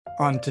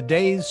On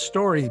today's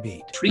Story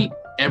Beat. Treat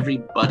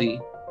everybody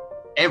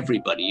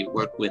you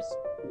work with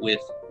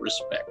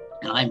respect.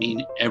 And I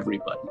mean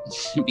everybody,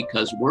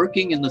 because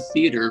working in the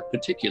theater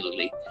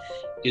particularly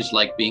is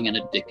like being in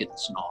a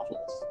Dickens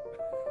novel.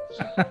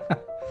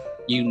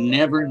 You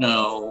never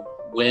know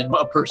when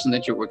a person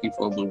that you're working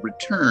for will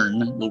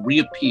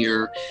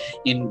reappear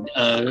in,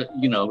 a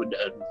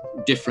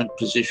different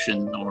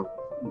position or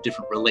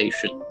different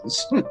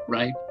relations,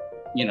 right?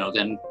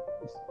 Then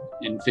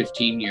in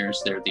 15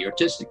 years, they're the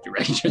artistic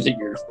director that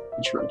you're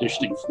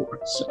auditioning for.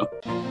 So,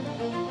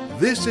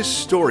 this is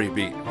Story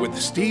Beat with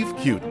Steve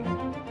Cuden,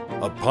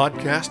 a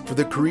podcast for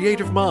the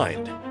creative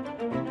mind.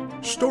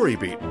 Story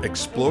Beat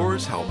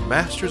explores how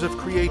masters of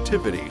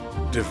creativity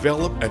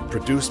develop and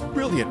produce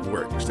brilliant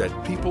works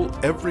that people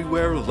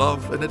everywhere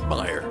love and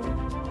admire.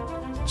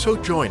 So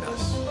join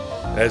us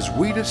as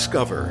we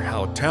discover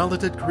how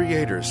talented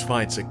creators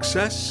find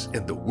success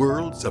in the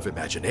worlds of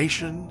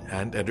imagination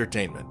and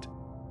entertainment.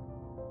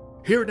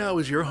 Here now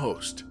is your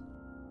host,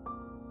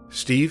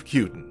 Steve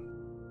Cuden.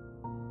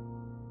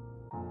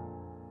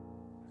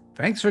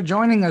 Thanks for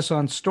joining us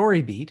on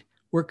Story Beat.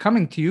 We're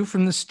coming to you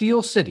from the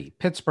Steel City,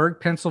 Pittsburgh,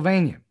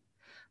 Pennsylvania.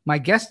 My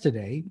guest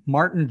today,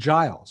 Martin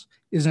Giles,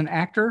 is an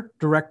actor,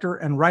 director,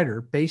 and writer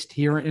based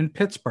here in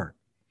Pittsburgh.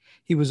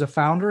 He was a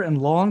founder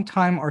and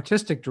longtime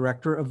artistic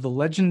director of the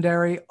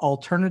legendary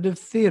alternative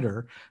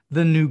theater,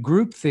 the New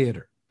Group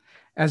Theater.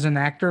 As an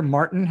actor,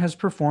 Martin has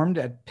performed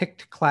at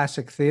Pict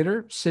Classic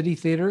Theater, City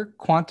Theater,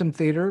 Quantum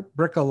Theater,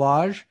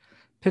 Bricolage,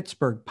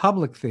 Pittsburgh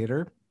Public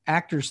Theater,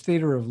 Actors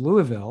Theater of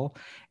Louisville,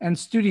 and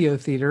Studio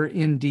Theater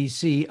in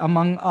D.C.,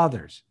 among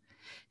others.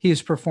 He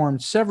has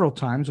performed several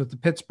times with the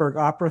Pittsburgh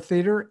Opera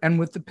Theater and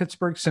with the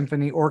Pittsburgh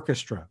Symphony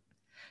Orchestra.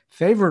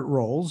 Favorite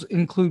roles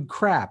include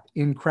Krapp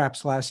in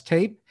Krapp's Last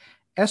Tape,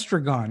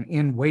 Estragon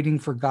in Waiting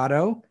for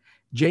Godot,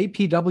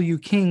 J.P.W.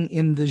 King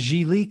in the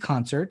Gigli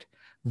Concert,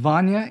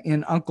 Vanya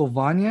in Uncle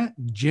Vanya,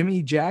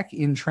 Jimmy Jack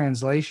in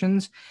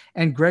Translations,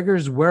 and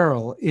Gregers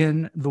Werle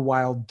in The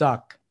Wild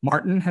Duck.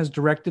 Martin has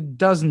directed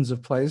dozens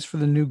of plays for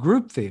the New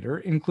Group Theater,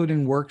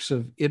 including works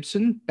of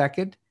Ibsen,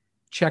 Beckett,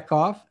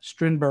 Chekhov,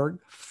 Strindberg,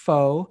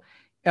 Foe,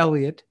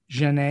 Eliot,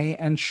 Genet,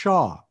 and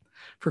Shaw.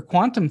 For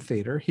Quantum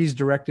Theater, he's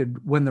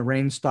directed When the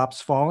Rain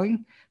Stops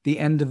Falling, The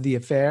End of the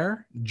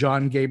Affair,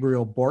 John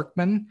Gabriel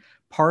Borkman,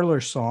 Parlor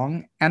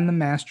Song, and The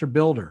Master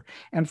Builder.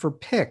 And for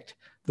Pict,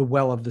 The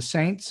Well of the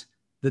Saints,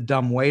 The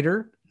Dumb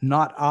Waiter,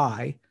 Not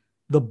I,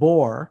 The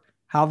Boar,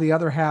 How the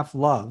Other Half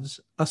Loves,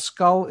 A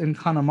Skull in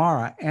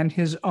Connemara, and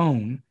his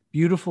own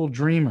Beautiful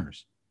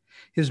Dreamers.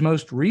 His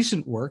most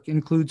recent work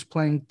includes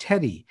playing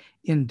Teddy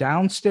in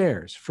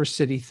Downstairs for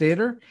City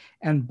Theater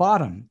and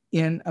Bottom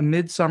in A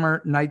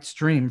Midsummer Night's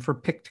Dream for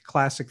Pict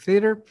Classic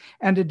Theater,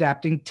 and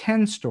adapting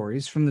 10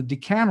 stories from the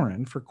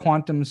Decameron for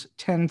Quantum's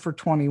 10 for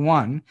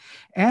 21,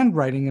 and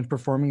writing and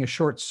performing a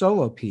short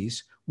solo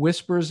piece,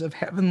 Whispers of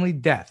Heavenly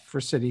Death for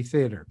City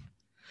Theater.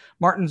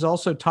 Martin's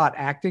also taught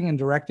acting and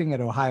directing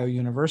at Ohio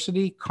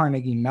University,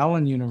 Carnegie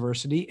Mellon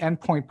University,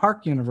 and Point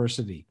Park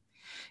University.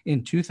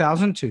 In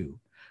 2002,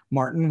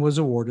 Martin was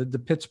awarded the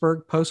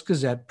Pittsburgh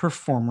Post-Gazette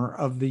Performer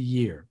of the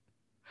Year.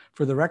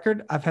 For the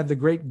record, I've had the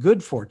great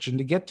good fortune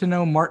to get to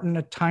know Martin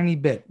a tiny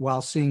bit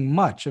while seeing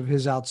much of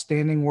his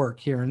outstanding work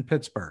here in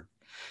Pittsburgh.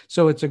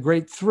 So it's a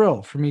great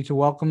thrill for me to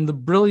welcome the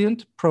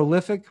brilliant,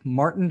 prolific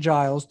Martin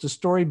Giles to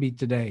Story Beat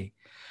today.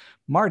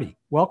 Marty,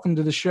 welcome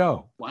to the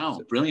show. Wow,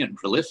 brilliant,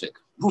 prolific.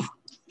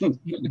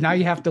 Now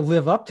you have to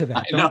live up to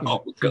that. I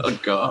know.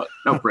 Good God.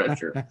 No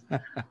pressure.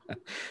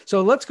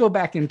 So let's go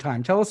back in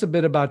time. Tell us a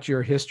bit about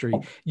your history.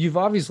 You've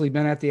obviously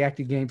been at the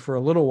acting game for a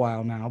little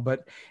while now,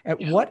 but at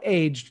what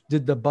age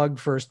did the bug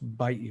first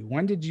bite you?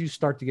 When did you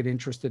start to get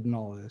interested in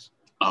all of this?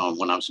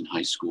 When I was in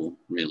high school,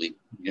 really.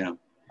 Yeah.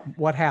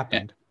 What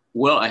happened?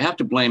 Well, I have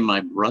to blame my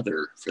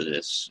brother for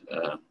this.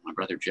 My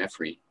brother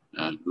Jeffrey,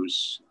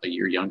 who's a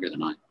year younger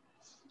than I.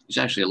 He's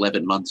actually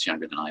 11 months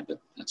younger than I, but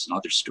that's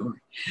another story.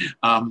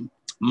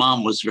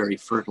 Mom was very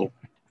fertile.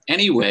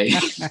 Anyway,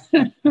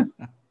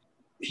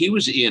 he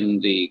was in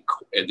the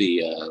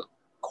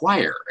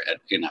choir at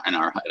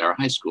our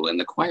high school, and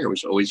the choir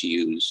was always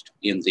used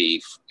in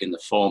the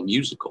fall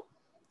musical,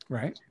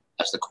 right?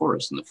 As the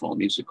chorus in the fall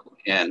musical.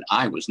 And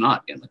I was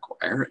not in the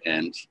choir,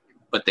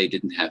 but they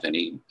didn't have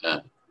any.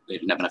 They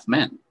didn't have enough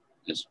men,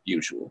 as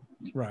usual.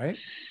 Right.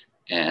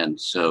 And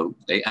so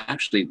they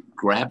actually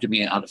grabbed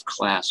me out of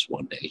class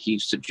one day. He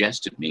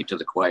suggested me to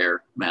the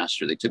choir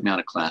master. They took me out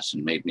of class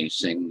and made me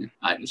sing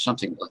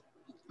something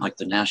like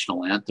the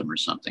national anthem or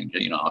something,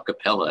 a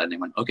cappella. And they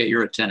went, "Okay,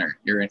 you're a tenor.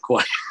 You're in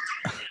choir."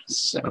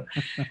 So,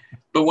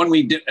 but when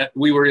we did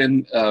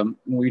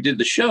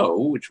the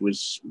show,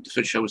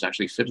 the show was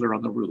actually Fiddler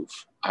on the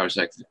Roof. I was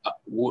like,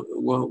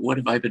 "What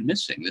have I been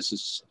missing? This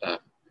is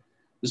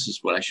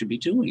what I should be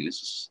doing.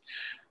 This is."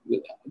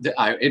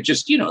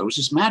 It was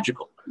just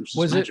magical.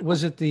 Was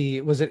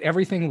it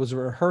everything? Was it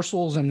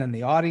rehearsals and then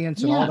the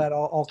audience and all that?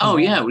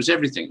 It was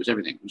everything.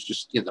 It was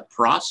just the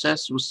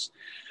process was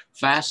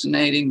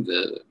fascinating.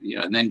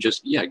 And then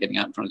just getting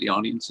out in front of the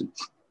audience and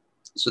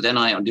So then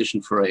I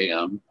auditioned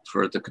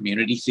for the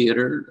community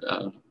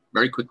theater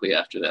very quickly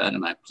after that,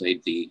 and I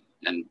played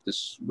and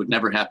this would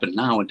never happen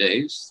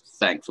nowadays,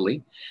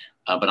 thankfully,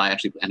 but I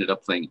actually ended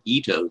up playing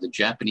Ito, the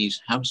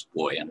Japanese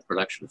houseboy, in a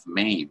production of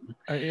Mame.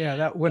 Yeah,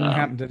 that wouldn't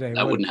happen today.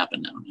 That wouldn't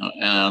happen now.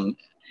 No.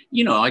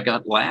 You know, I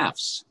got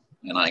laughs,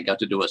 and I got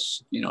to do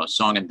a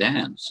song and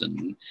dance,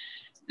 and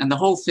the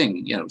whole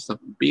thing, you know,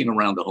 being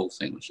around the whole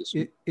thing was just.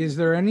 Is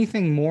there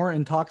anything more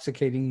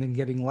intoxicating than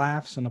getting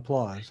laughs and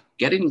applause?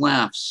 Getting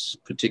laughs,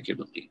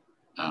 particularly,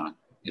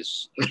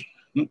 is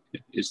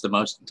is the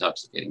most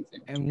intoxicating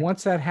thing. And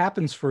once that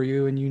happens for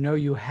you, and you know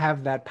you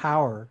have that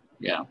power,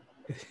 yeah,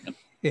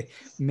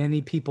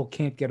 many people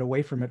can't get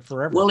away from it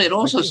forever. Well, it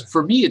also,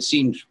 for me, it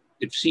seemed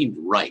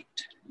right.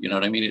 You know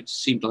what I mean? It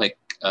seemed like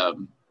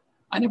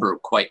I never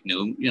quite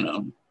knew. You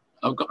know,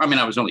 I mean,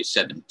 I was only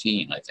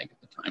 17, I think,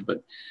 at the time,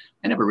 but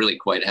I never really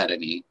quite had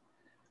any.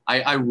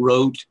 I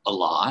wrote a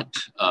lot.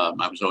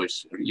 I was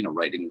always, you know,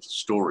 writing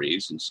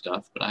stories and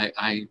stuff, but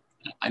I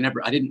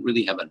didn't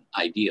really have an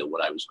idea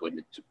what I was going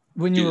to do.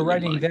 When you were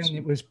writing then,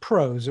 it was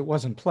prose. It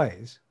wasn't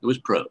plays. It was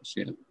prose,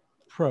 yeah.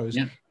 Prose.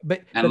 Yeah.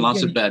 But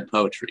lots of bad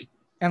poetry.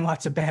 And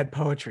lots of bad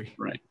poetry.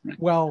 Right.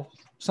 Well,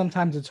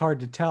 sometimes it's hard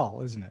to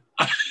tell, isn't it?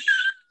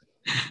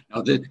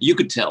 No, you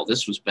could tell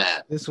this was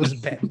bad. This was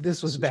bad.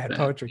 This was bad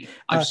poetry.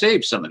 I've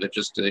saved some of it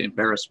just to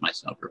embarrass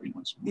myself every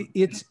once in a while.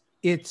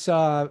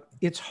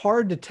 It's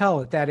hard to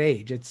tell at that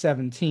age, at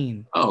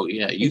 17. Oh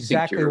yeah, you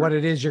exactly think what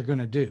it is you're going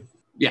to do.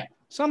 Yeah.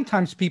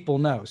 Sometimes people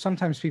know.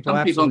 Sometimes people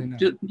absolutely know.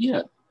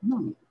 Yeah.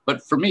 No.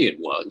 But for me, it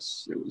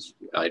was.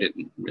 I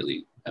didn't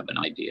really have an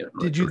idea.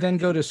 Did you then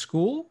go to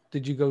school?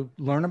 Did you go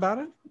learn about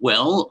it?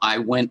 Well, I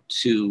went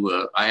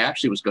to. I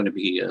actually was going to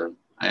be.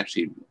 I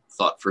actually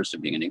thought first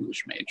of being an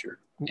English major.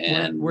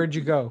 And where'd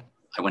you go?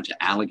 I went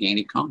to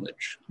Allegheny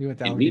College. You went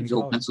to in Allegheny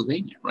Meadville, College.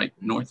 Pennsylvania, right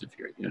north of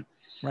here. Yeah.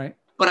 Right.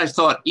 But I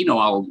thought, you know,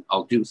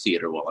 I'll do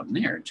theater while I'm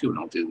there too, and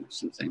I'll do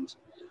some things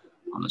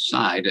on the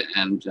side.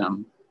 And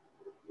so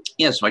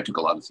I took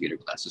a lot of theater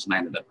classes, and I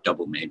ended up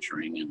double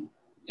majoring.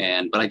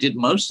 But I did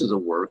most of the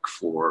work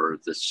for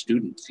the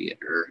student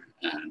theater,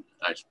 and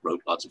I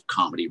wrote lots of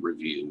comedy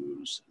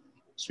reviews.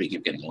 Speaking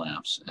of getting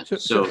laughs, that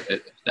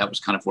was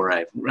kind of where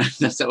I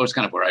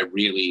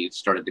really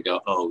started to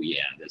go, oh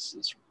yeah, this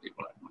is really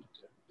what I want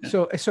to do.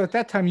 Yeah. So at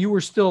that time, you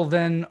were still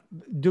then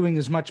doing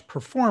as much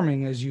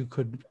performing as you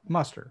could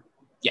muster.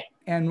 Yeah.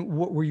 And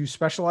what were you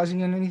specializing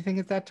in anything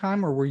at that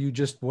time, or were you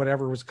just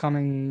whatever was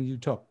coming you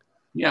took?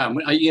 Yeah,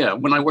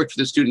 when I worked for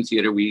the student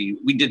theater, we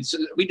did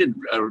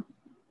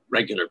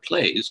regular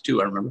plays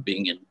too. I remember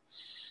being in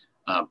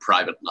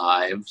Private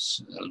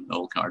Lives, an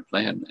old card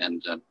play,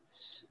 and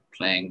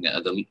playing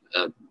the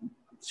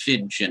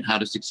Fidge in How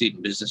to Succeed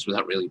in Business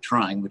Without Really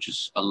Trying, which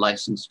is a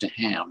license to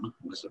ham.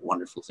 It was a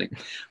wonderful thing.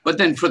 But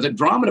then for the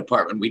drama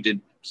department, we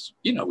did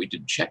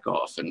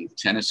Chekhov and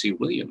Tennessee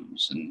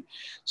Williams, and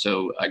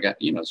so I got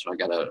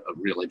a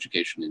real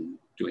education in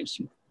doing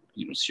some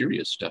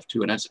serious stuff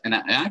too.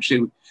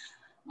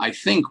 I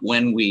think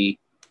when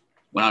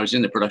I was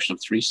in the production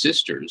of Three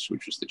Sisters,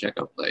 which was the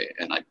Chekhov play,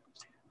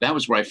 that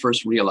was where I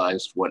first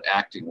realized what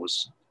acting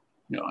was.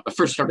 I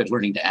first started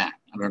learning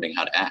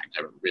how to act.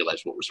 I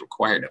realized what was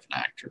required of an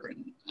actor,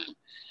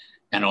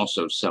 and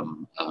also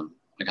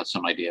I got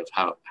some idea of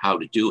how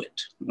to do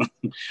it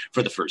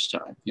for the first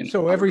time.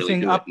 So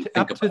everything up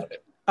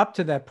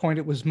to that point,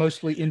 it was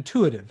mostly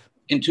intuitive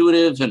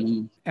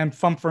and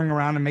fumphing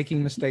around and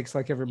making mistakes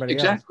like everybody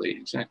else.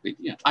 Exactly.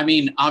 Yeah. I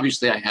mean,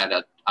 obviously I had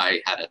a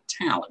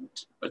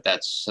talent, but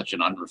that's such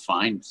an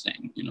unrefined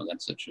thing.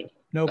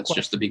 That's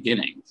just the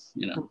beginning,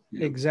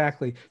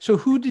 Exactly. So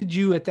who did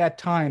you at that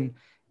time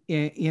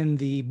in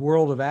the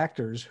world of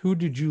actors, who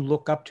did you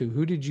look up to?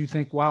 Who did you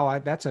think, wow,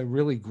 that's a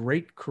really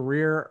great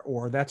career,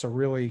 or that's a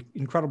really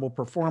incredible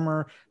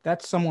performer?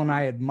 That's someone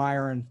I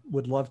admire and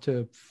would love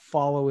to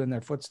follow in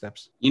their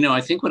footsteps.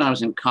 I think when I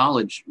was in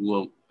college,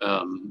 real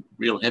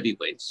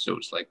heavyweights. So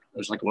it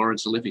was like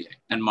Laurence Olivier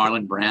and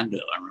Marlon Brando.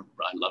 I remember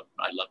I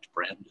loved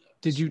Brando.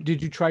 Did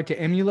you try to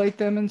emulate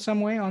them in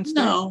some way on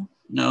stage?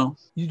 No.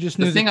 You just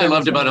knew the thing I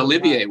loved about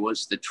Olivier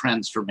was the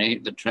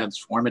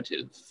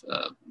transformative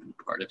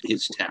part of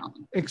his talent.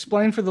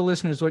 Explain for the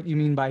listeners what you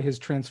mean by his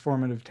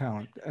transformative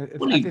talent.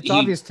 It's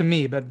obvious to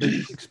me, but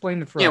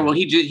explain it for us. Yeah, well,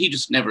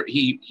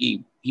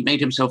 he made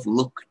himself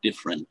look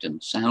different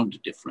and sound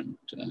different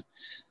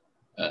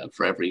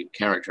for every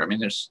character. I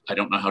mean, I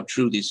don't know how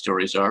true these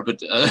stories are,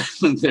 but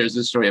there's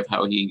a story of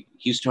how he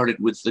started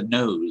with the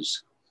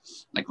nose.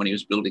 Like when he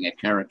was building a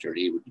character,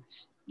 he would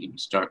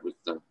start with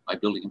by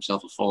building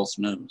himself a false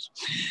nose.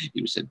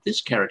 He would say, this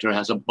character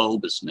has a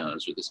bulbous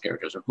nose, or this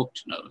character has a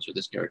hooked nose, or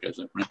this character has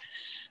a...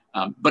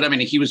 but I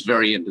mean, he was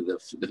very into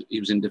he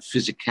was into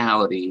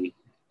physicality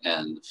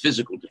and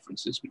physical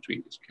differences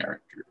between his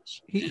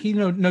characters. He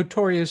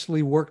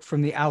notoriously worked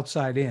from the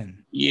outside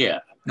in.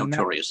 Yeah,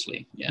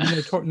 notoriously.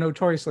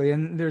 Notoriously.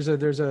 And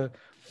there's a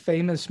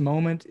famous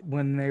moment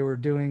when they were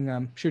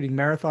doing shooting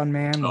Marathon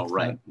Man.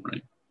 Right.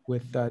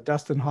 with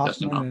Dustin Hoffman.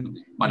 Dustin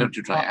Hoffman. Why don't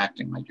you try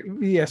acting, my dear?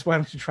 Yes, why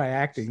don't you try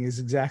acting is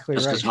exactly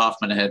Just right. because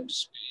Hoffman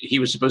he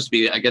was supposed to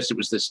be, I guess it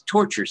was this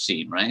torture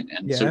scene, right?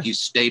 And so he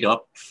stayed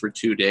up for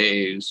 2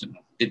 days and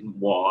didn't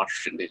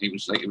wash, and he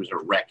was like, it was a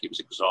wreck. He was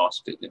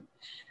exhausted. And,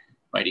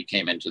 right, he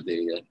came into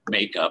the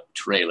makeup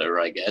trailer,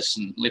 I guess,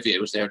 and Olivia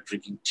was there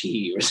drinking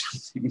tea or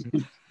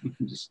something.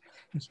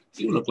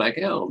 You look like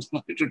hell.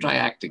 Why don't you try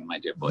acting, my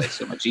dear boy? It's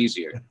so much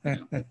easier.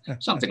 You know?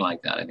 Something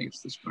like that, I think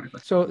it's the story.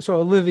 So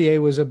Olivier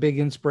was a big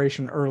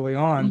inspiration early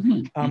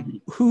on.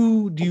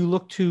 Who do you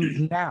look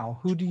to now?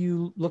 Who do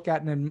you look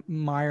at and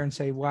admire and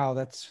say, wow,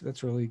 that's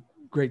really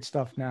great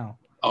stuff now?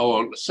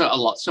 Oh,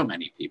 so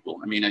many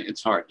people. I mean,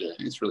 it's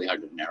really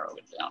hard to narrow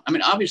it down. I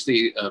mean,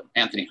 obviously,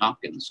 Anthony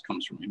Hopkins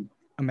comes from him.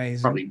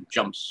 Amazing. Probably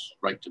jumps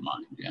right to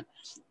mind. Yeah.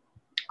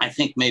 I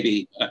think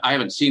maybe, I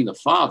haven't seen The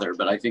Father,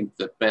 but I think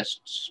the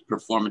best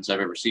performance I've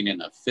ever seen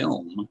in a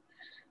film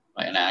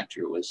by an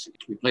actor was,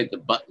 he played the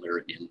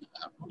butler in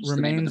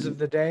Remains of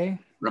the Day.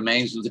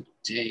 Remains of the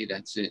Day,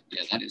 that's it.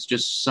 Yeah, that is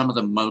just some of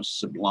the most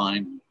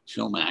sublime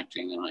film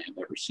acting I have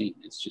ever seen.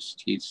 It's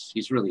just,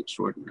 he's really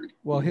extraordinary.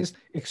 Well, his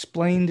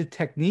explained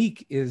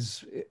technique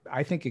is,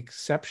 I think,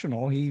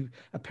 exceptional. He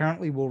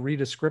apparently will read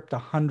a script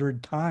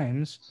 100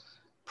 times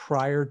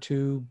prior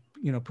to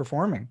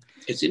performing.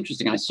 It's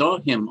interesting. I saw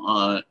him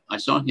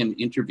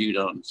interviewed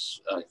on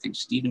I think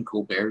Stephen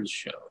Colbert's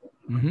show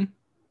a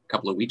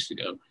couple of weeks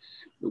ago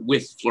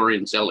with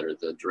Florian Zeller,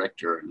 the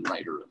director and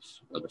writer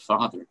of The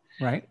Father.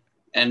 Right.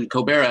 And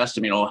Colbert asked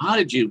him, how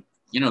did you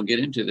get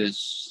into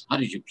this? How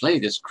did you play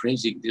this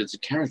crazy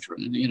character?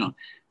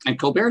 And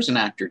Colbert's an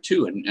actor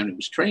too, and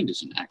was trained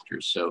as an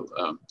actor. So,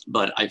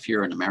 but I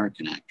fear an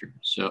American actor.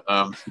 So,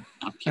 I'm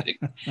kidding.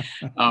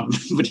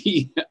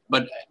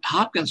 But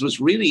Hopkins was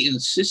really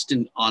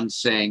insistent on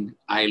saying,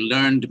 I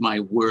learned my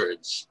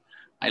words.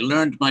 I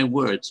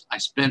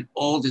spent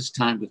all this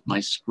time with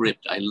my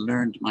script. I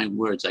learned my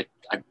words. I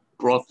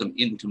brought them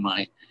into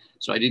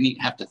so I didn't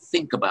even have to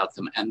think about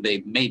them, and they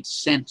made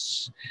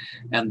sense,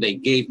 and they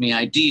gave me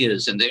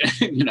ideas, and they,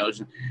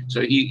 so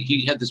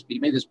he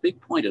made this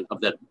big point of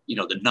that,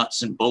 the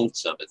nuts and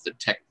bolts of it,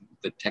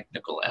 the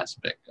technical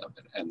aspect of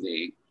it, and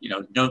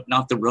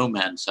not the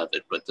romance of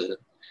it, but the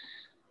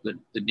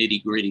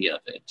nitty gritty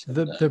of it.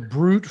 The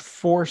brute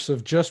force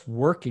of just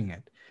working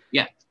it.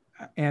 Yeah.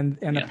 And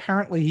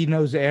apparently he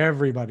knows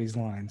everybody's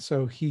lines,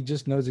 so he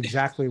just knows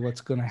exactly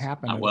what's going to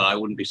happen. Well, I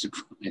wouldn't be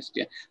surprised.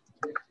 Yeah.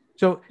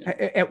 So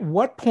at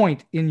what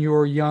point in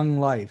your young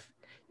life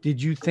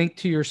did you think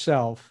to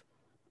yourself,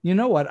 you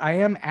know what, I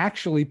am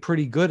actually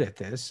pretty good at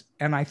this,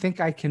 and I think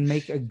I can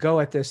make a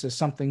go at this as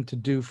something to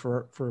do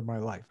for my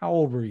life? How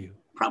old were you?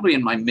 Probably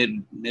in my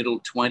middle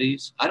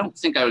 20s. I don't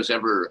think I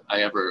ever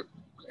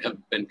have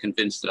been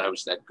convinced that I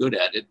was that good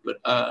at it, but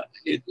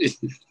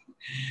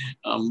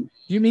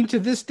you mean to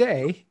this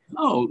day?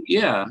 Oh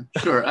yeah,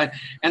 sure.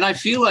 I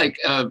feel like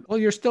well,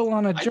 you're still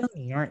on a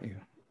journey, aren't you?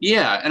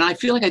 Yeah, and I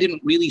feel like I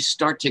didn't really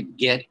start to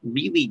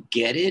really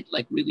get it,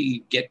 like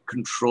really get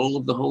control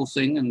of the whole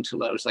thing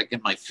until I was like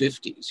in my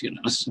 50s,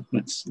 So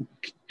it's,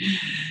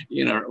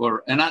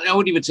 and I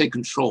wouldn't even say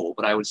control,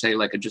 but I would say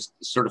like just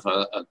sort of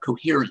a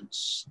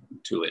coherence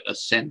to it, a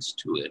sense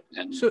to it.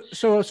 And so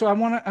I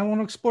want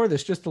to explore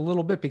this just a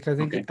little bit, because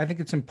I think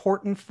it's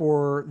important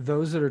for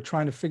those that are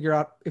trying to figure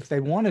out if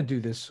they want to do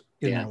this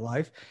in their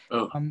life.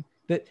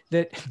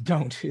 That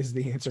don't is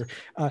the answer.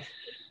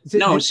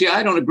 See,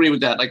 I don't agree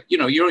with that. Like,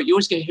 you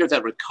always hear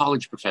that with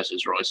college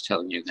professors are always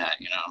telling you that,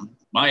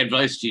 my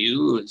advice to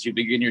you as you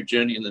begin your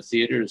journey in the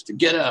theater is to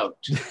get out,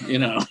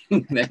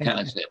 that kind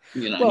of shit.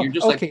 Well, you're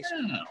just okay.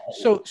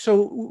 So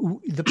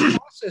the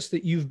process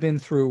that you've been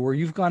through, where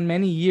you've gone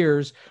many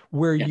years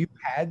where you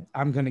had,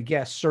 I'm going to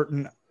guess,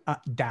 certain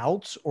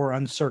doubts or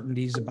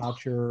uncertainties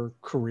about your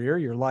career,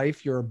 your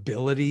life, your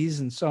abilities,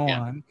 and so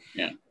on.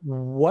 Yeah.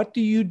 What do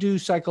you do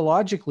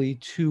psychologically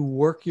to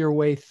work your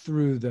way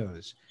through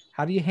those?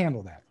 How do you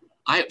handle that?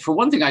 For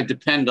one thing, I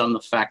depend on the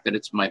fact that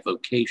it's my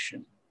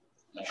vocation.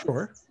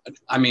 Sure.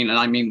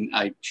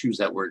 I choose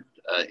that word.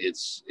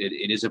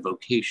 It is a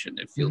vocation,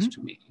 it feels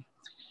to me.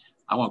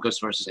 I won't go so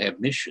far as to say a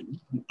mission,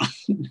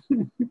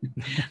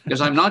 because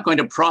I'm not going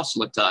to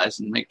proselytize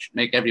and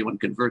make everyone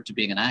convert to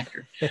being an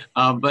actor.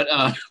 But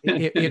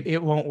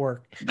it won't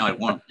work. No, it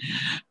won't.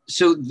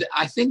 So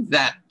I think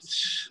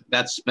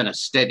that's been a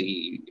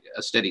steady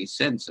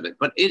sense of it.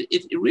 But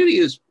it really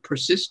is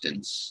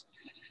persistence.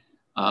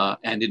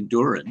 And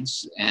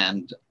endurance,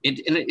 and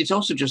it's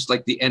also just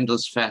like the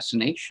endless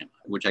fascination,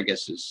 which I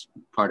guess is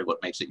part of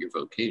what makes it your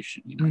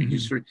vocation.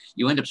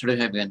 You end up sort of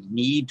having a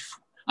need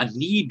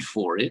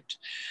for it,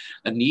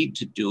 a need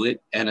to do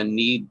it, and a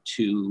need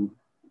to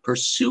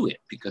pursue it,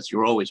 because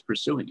you're always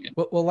pursuing it.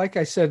 Well, like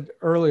I said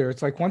earlier,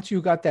 it's like once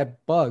you got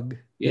that bug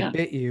that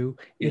bit you,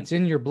 it's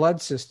in your blood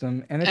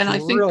system, and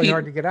it's really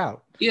hard to get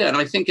out. Yeah, and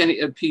I think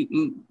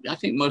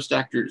most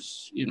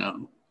actors,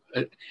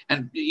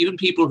 and even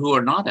people who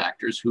are not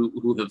actors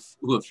who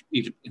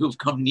have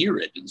come near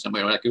it in some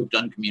way, like who've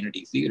done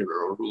community theater,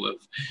 or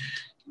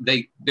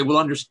they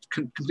will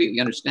completely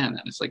understand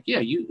that. It's like,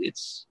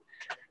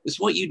 it's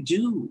what you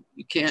do.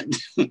 You can't,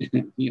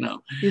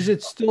 Is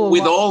it still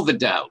with all the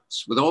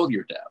doubts, with all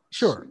your doubts?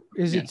 Sure.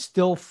 Is it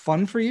still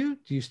fun for you?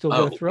 Do you still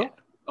get a thrill? Yeah.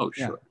 Oh,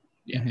 sure.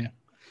 Yeah. Mm-hmm.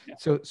 Yeah.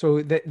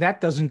 So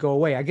that doesn't go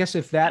away. I guess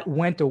if that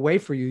went away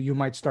for you, you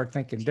might start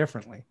thinking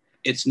differently.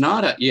 It's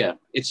not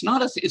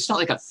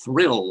like a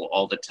thrill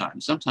all the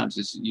time. Sometimes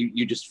it's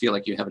you just feel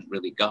like you haven't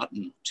really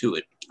gotten to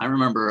it. I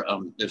remember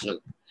there's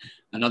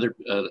another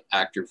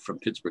actor from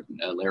Pittsburgh,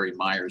 Larry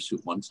Myers, who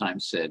one time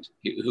said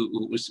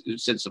who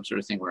said some sort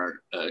of thing where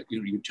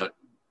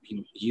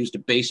he used a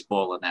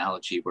baseball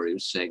analogy where he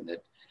was saying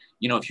that,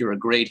 if you're a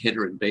great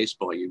hitter in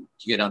baseball, you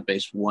get on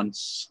base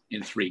once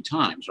in 3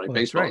 times, right? Well,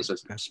 baseball right. is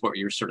a sport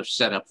you're sort of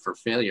set up for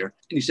failure.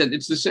 And he said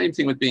it's the same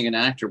thing with being an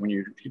actor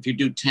if you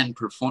do 10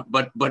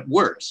 but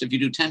worse, if you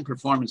do 10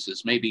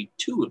 performances, maybe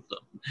 2 of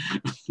them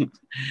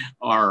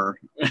are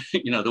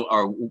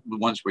the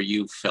ones where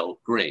you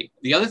felt great.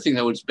 The other thing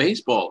though is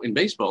in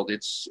baseball,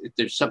 there's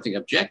something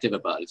objective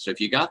about it. So if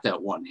you got that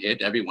one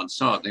hit, everyone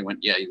saw it. They went,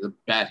 yeah, the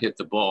bat hit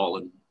the ball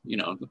and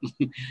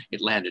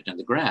it landed in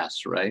the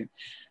grass, right?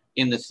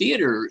 In the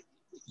theater,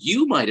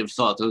 you might have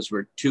thought those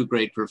were 2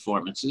 great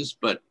performances,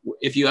 but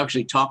if you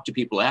actually talk to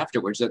people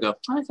afterwards, they'll go,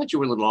 I thought you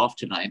were a little off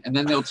tonight. And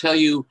then they'll tell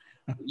you,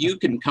 you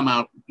can come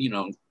out,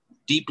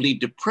 deeply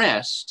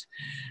depressed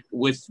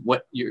with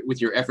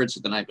your efforts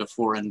of the night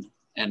before. And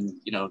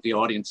the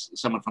audience,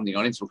 someone from the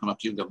audience will come up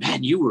to you and go,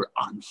 man, you were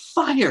on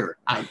fire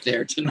out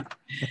there tonight.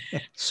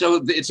 So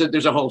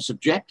there's a whole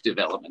subjective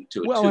element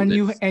to it. Well,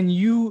 too, and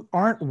you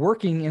aren't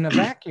working in a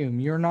vacuum.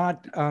 You're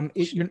not.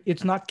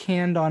 It's not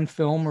canned on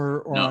film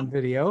or on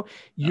video.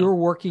 You're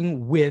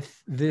working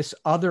with this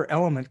other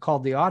element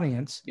called the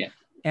audience. Yeah.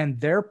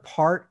 And they're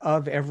part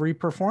of every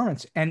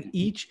performance, and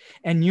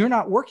you're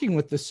not working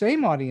with the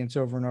same audience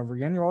over and over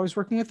again. You're always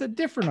working with a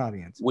different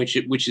audience, which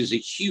is a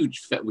huge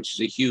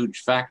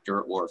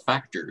factor or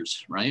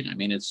factors, right? I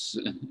mean, it's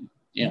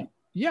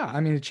yeah. I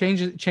mean, it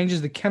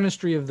changes the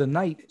chemistry of the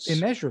night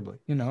immeasurably,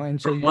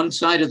 and so from one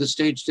side of the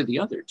stage to the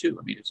other too.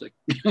 I mean, it's like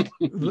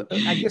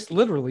I guess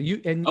literally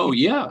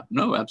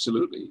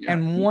absolutely. Yeah.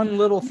 And one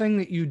little thing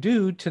that you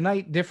do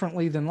tonight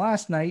differently than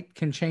last night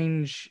can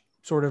change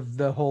sort of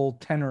the whole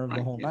tenor of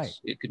the whole night.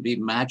 It could be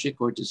magic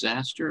or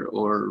disaster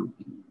or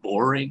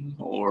boring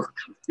or.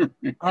 All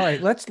right,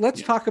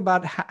 let's talk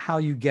about how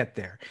you get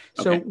there.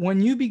 So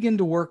when you begin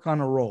to work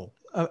on a role,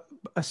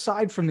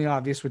 aside from the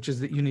obvious, which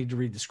is that you need to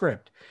read the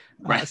script,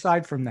 right.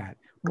 Aside from that,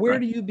 where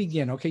do you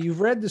begin? Okay,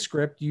 you've read the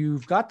script,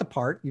 you've got the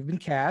part, you've been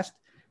cast.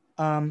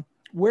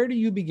 Where do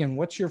you begin?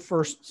 What's your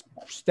first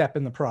step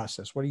in the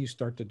process? What do you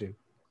start to do?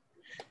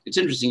 It's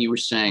interesting. You were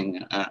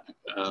saying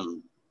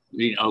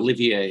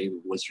Olivier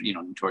was,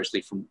 notorious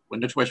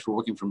for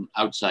working from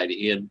outside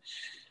in,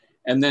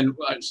 and then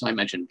so I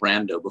mentioned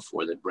Brando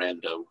before. That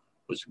Brando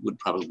would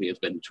probably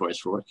have been notorious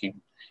for working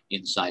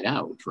inside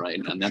out, right?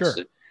 And that's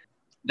sure.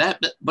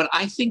 But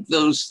I think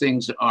those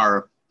things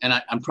are,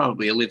 and I'm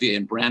probably Olivier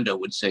and Brando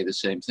would say the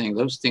same thing.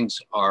 Those things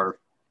are.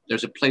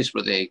 There's a place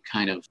where they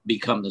kind of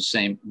become the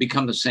same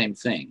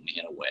thing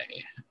in a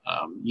way.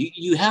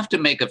 You have to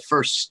make a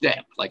first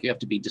step, like you have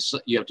to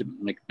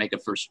make a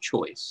first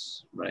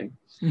choice, right?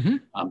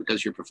 Mm-hmm.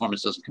 Because your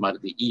performance doesn't come out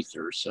of the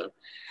ether. So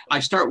I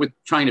start with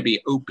trying to be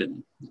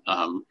open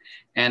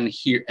and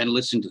hear and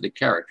listen to the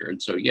character.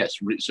 And so yes,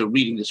 so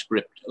reading the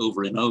script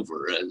over and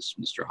over, as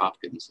Mr.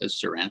 Hopkins, as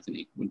Sir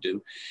Anthony would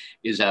do,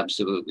 is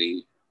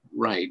absolutely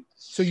right.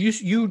 So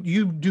you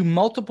do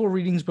multiple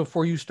readings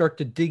before you start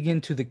to dig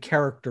into the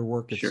character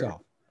work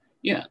itself.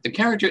 Yeah, the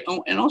character,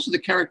 and also the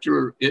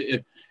character,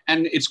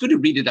 and it's good to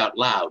read it out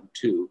loud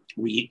too.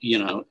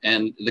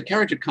 And the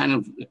character kind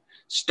of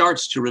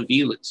starts to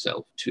reveal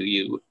itself to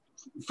you.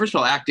 First of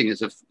all, acting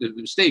is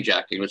stage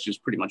acting, which is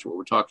pretty much what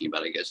we're talking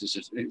about, I guess.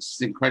 It's an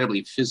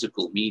incredibly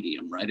physical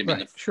medium, right? I mean,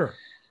 right, sure.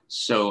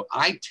 So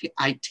I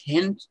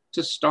tend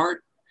to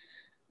start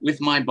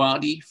with my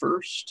body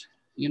first.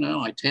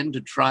 I tend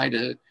to try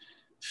to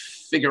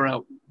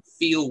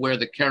feel where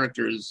the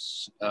character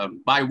is,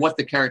 by what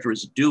the character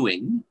is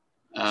doing.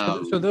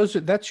 So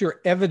that's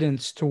your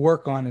evidence to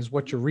work on, is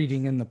what you're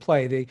reading in the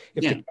play.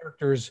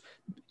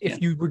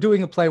 If you were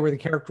doing a play where the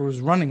character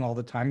was running all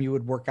the time, you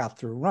would work out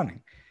through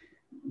running.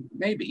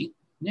 Maybe.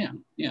 Yeah.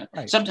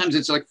 Right. Sometimes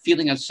it's like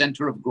feeling a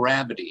center of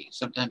gravity.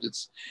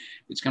 Sometimes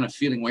it's kind of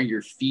feeling where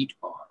your feet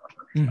are.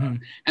 Mm-hmm.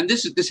 And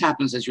this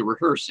happens as you're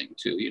rehearsing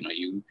too.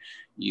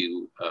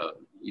 You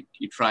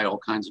try all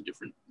kinds of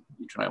different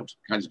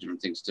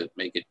things to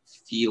make it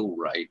feel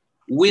right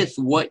with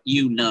what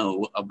you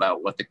know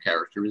about what the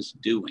character is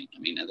doing. I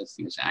mean, the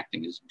thing is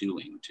acting is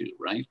doing too,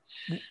 right?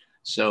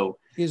 So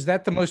is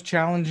that the most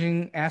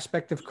challenging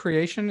aspect of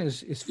creation?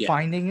 Is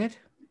finding it?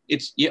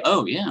 It's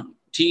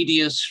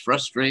tedious,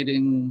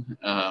 frustrating,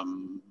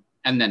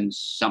 and then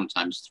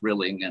sometimes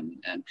thrilling,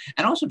 and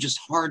also just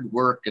hard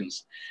work,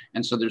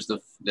 and so there's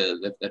the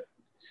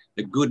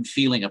good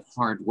feeling of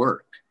hard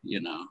work.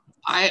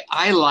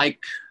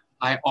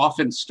 I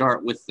often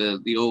start with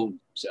the old.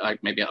 This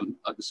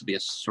will be a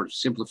sort of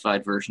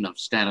simplified version of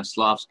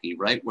Stanislavski,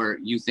 right? Where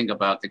you think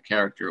about the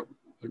character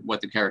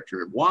what the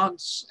character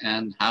wants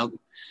and how,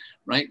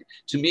 right?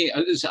 To me,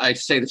 I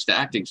say this to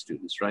acting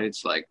students, right?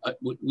 It's like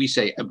we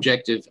say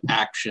objective and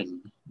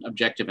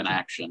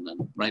action,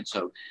 and right.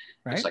 So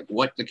it's like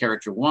what the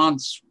character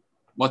wants,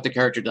 what the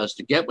character does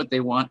to get what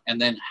they want,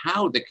 and then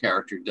how the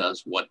character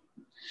does what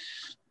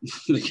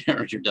the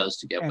character does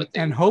to get what they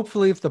want. And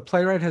hopefully, if the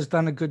playwright has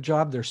done a good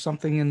job, there's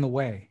something in the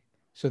way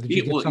so that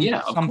you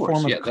get some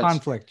form of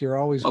conflict. You're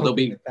always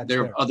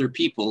there are other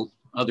people,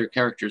 other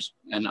characters,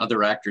 and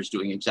other actors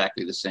doing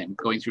exactly the same,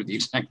 going through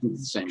exactly the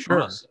same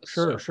process.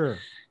 Sure.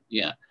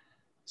 Yeah.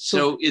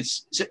 So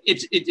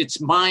it's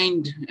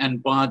mind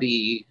and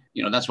body.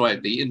 You know, that's why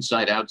the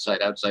inside,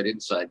 outside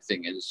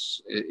thing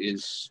is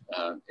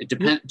it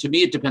depends. To me,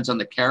 it depends on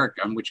the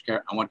character, on what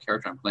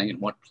character I'm playing in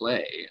what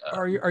play.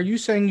 Are you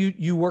saying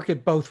you work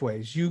it both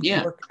ways? You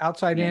work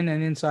outside in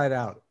and inside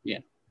out. Yeah.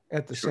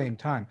 At the same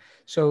time.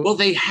 So well,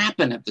 they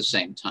happen at the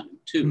same time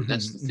too. Mm-hmm,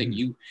 that's the thing.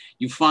 You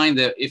find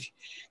that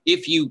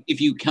if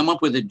you come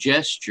up with a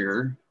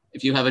gesture,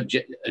 if you have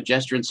a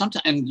gesture, and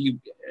sometimes you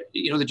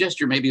know the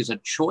gesture maybe is a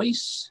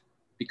choice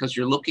because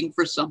you're looking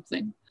for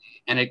something,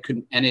 and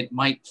it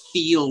might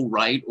feel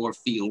right or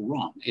feel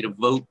wrong. It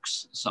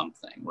evokes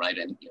something, right,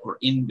 and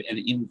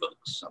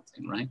invokes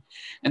something, right,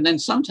 and then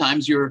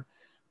sometimes you're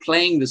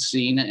playing the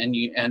scene and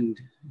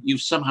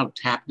you've somehow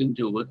tapped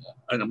into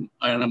an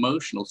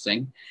emotional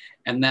thing,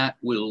 and that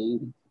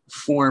will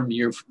form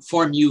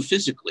you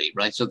physically,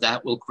 right? So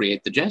that will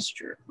create the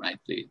gesture, right?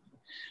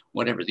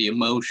 Whatever the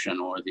emotion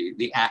or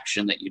the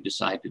action that you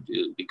decide to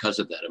do because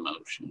of that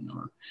emotion.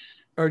 Or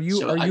are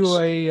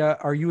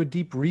you a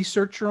deep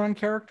researcher on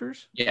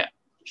characters? Yeah,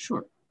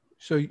 sure.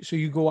 So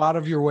you go out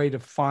of your way to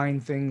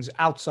find things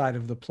outside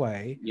of the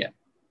play. Yeah.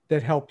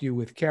 That help you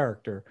with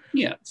character.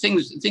 Yeah,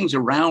 things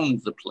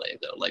around the play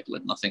though, like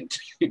nothing,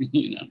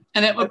 you know.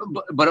 And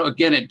but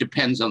again, it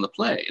depends on the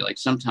play. Like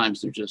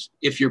sometimes they're just,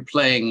 if you're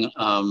playing,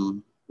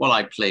 well,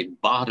 I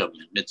played Bottom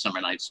in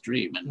Midsummer Night's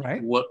Dream, and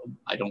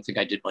I don't think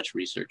I did much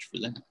research for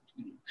that.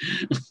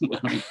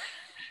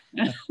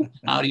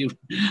 How do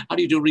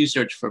you do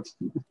research for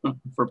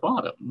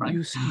Bottom, right?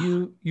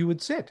 You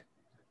would sit.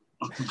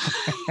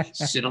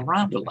 Sit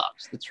around a lot.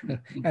 That's right.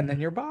 And then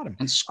your bottom.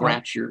 And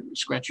scratch your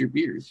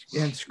beard.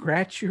 And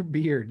scratch your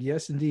beard.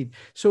 Yes, indeed.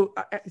 So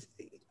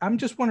I'm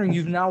just wondering,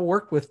 you've now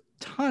worked with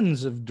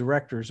tons of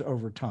directors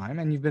over time,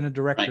 and you've been a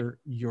director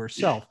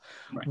yourself.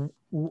 Right.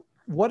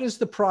 What is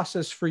the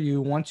process for you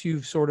once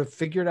you've sort of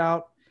figured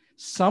out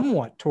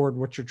somewhat toward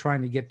what you're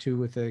trying to get to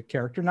with a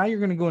character? Now you're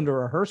going to go into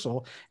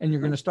rehearsal and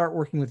you're going to start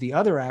working with the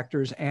other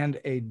actors and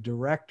a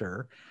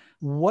director.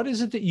 What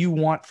is it that you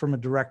want from a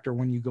director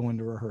when you go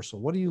into rehearsal?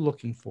 What are you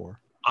looking for?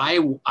 I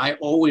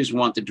always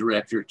want the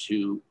director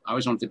to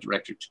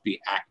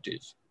be active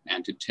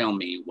and to tell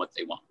me what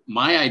they want.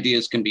 My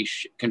ideas can be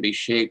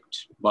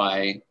shaped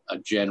by a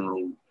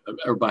general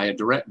or by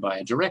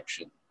a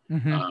direction.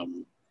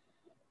 Mm-hmm.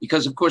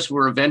 Because of course we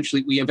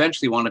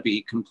eventually want to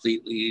be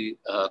completely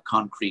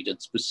concrete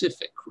and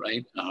specific,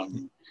 right?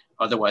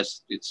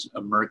 Otherwise it's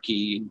a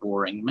murky,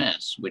 boring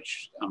mess,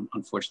 which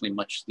unfortunately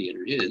much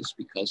theater is,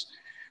 because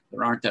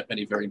there aren't that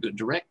many very good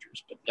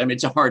directors, but I mean,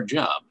 it's a hard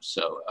job.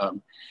 So,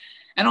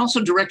 and also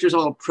directors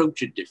all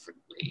approach it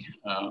differently.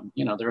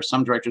 You know, there are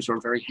some directors who are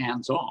very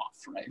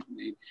hands-off, right?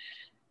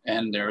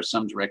 And there are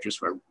some directors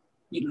who are,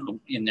 you know,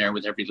 in there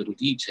with every little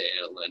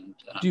detail. And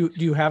do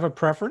you have a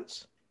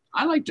preference?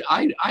 I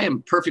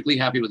am perfectly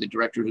happy with a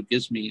director who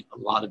gives me a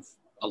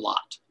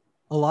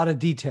lot of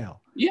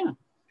detail. Yeah.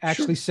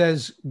 Actually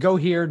says, go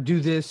here,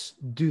 do this,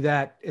 do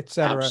that,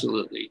 etc.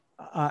 Absolutely.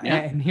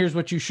 And here's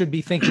what you should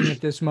be thinking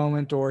at this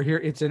moment, or here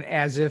it's an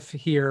as if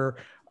here,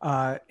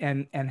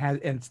 and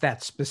it's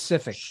that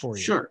specific for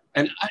you. Sure,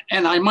 and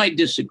I might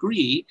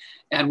disagree,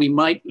 and we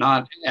might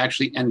not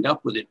actually end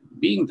up with it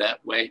being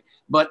that way.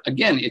 But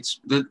again, it's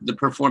the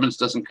performance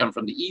doesn't come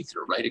from the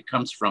ether, right? It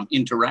comes from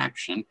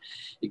interaction.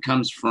 It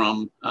comes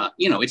from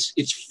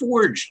it's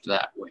forged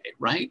that way,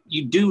 right?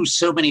 You do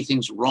so many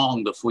things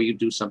wrong before you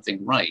do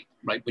something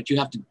right? But you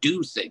have to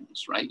do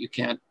things, right? You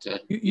can't.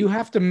 You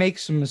have to make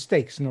some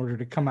mistakes in order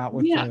to come out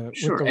with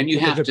sure. And you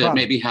have to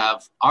maybe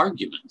have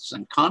arguments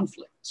and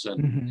conflicts,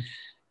 and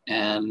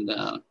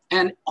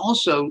and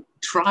also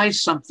try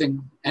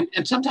something.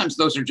 And sometimes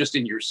those are just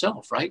in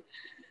yourself, right?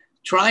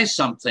 Try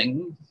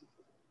something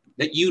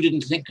that you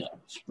didn't think of,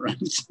 right?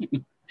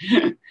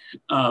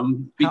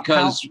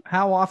 Because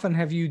how often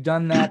have you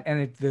done that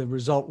and the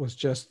result was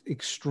just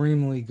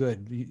extremely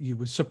good? You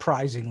was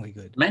surprisingly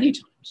good. Many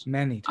times.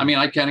 I mean,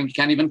 I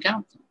can't even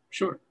count them.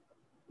 Sure.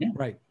 Yeah.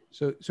 Right.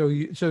 So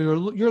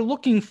you're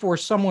looking for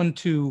someone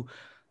to,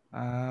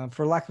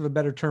 for lack of a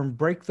better term,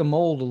 break the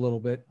mold a little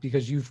bit,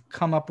 because you've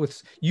come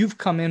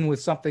in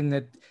with something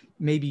that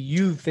maybe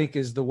you think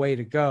is the way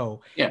to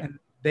go. Yeah. And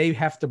they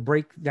have to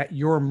break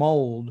your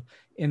mold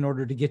in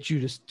order to get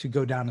you to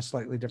go down a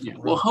slightly different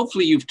road. Well,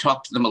 hopefully you've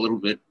talked to them a little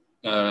bit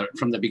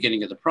from the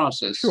beginning of the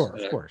process. Sure,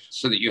 of course.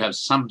 So that you have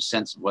some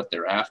sense of what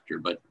they're after.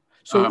 But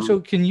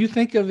so can you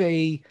think of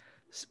a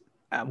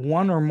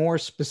one or more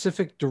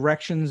specific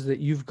directions that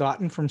you've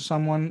gotten from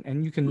someone,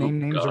 and you can name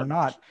names or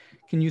not.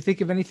 Can you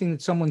think of anything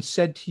that someone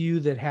said to you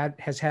that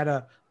has had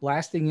a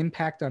lasting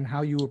impact on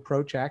how you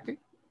approach acting?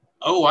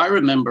 Oh, I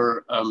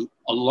remember a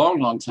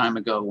long time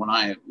ago when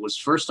I was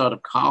first out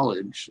of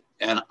college,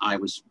 and I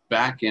was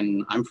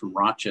I'm from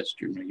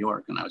Rochester, New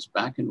York, and I was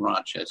back in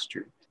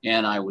Rochester,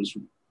 and I was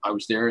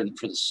there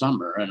for the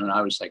summer, and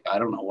I was like, I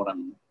don't know what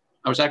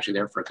I was actually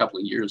there for a couple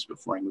of years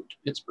before I moved to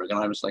Pittsburgh, and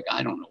I was like,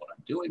 I don't know what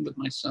I'm doing with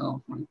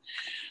myself.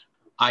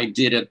 I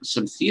did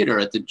some theater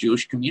at the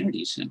Jewish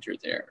Community Center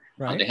there.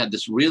 Right. They had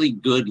this really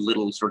good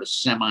little sort of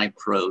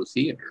semi-pro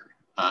theater,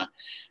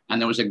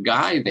 and there was a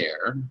guy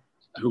there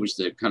who was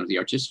the kind of the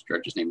artistic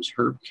director. His name was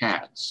Herb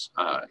Katz.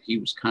 He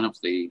was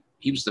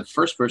the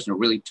first person who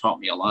really taught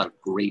me a lot of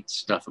great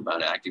stuff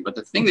about acting. But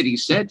the thing that he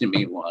said to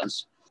me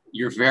was,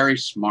 "You're very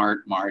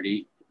smart,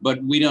 Marty,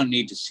 but we don't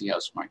need to see how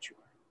smart you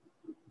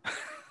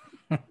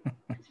are."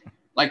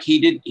 Like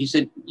he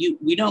said,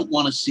 we don't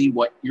want to see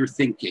what you're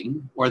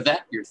thinking or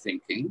that you're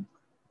thinking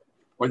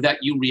or that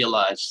you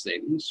realize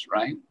things,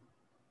 right?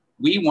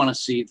 We want to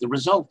see the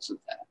results of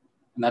that.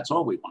 And that's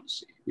all we want to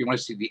see. We want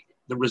to see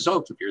the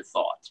result of your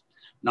thought,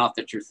 not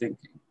that you're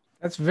thinking.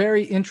 That's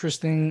very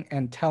interesting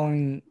and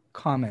telling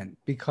comment,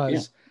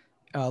 because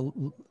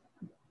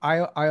I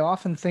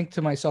often think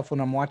to myself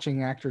when I'm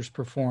watching actors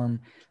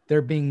perform,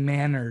 they're being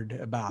mannered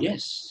about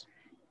it.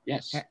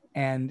 Yes.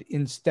 And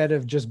instead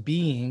of just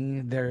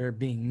being, they're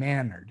being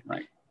mannered.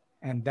 Right.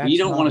 And that's we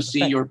don't want to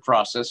see your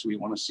process. We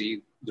want to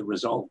see the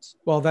result.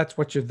 Well, that's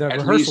what the at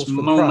rehearsals least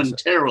for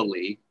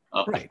momentarily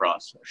of right. the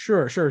process.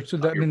 Sure. So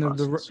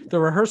the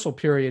rehearsal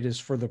period is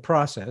for the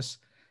process,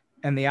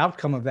 and the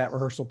outcome of that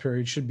rehearsal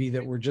period should be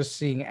that we're just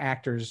seeing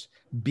actors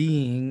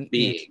being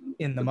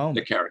in the moment,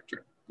 the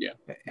character. Yeah,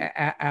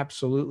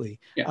 absolutely.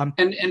 Yeah, and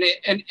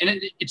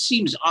it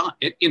seems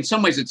in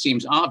some ways it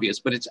seems obvious,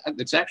 but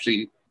it's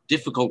actually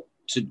difficult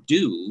to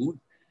do,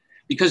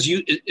 because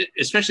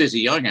especially as a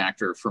young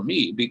actor, for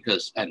me,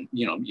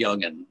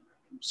 young and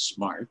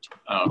smart,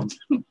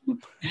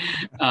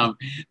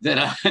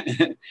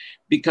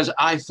 because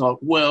I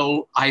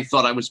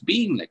thought I was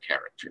being the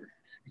character,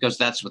 because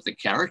that's what the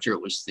character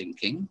was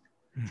thinking,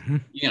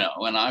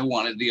 and I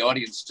wanted the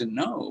audience to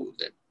know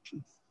that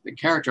the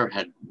character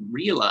had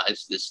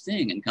realized this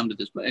thing and come to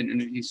this place.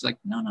 And he's like,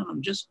 no,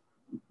 just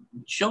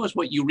show us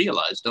what you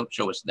realize. Don't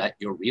show us that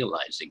you're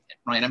realizing it,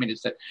 right? I mean,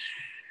 it's that.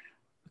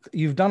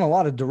 You've done a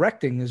lot of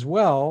directing as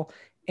well.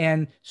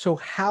 And so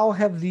how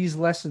have these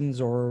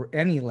lessons, or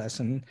any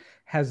lesson,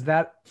 has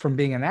that from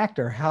being an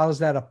actor, how has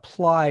that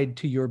applied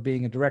to your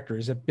being a director?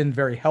 Has it been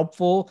very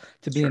helpful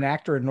to be an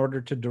actor in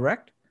order to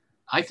direct?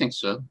 I think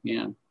so.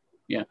 Yeah.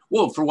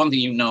 Well, for one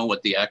thing, you know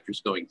what the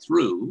actor's going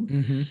through.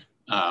 Mm-hmm.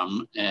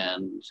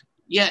 And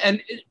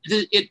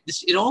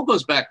it all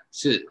goes back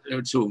to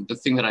the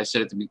thing that I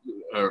said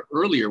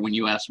earlier when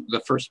you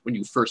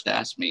first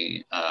asked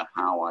me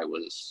how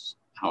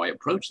I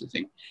approached the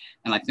thing,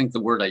 and I think the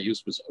word I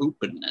used was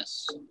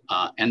openness,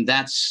 and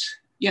that's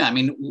I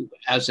mean,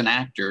 as an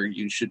actor,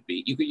 you should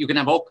be. You can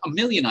have a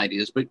million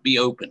ideas, but be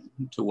open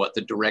to what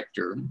the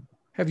director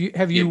have you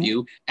give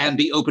you, and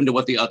be open to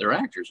what the other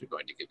actors are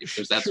going to give you,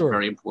 because that's a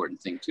very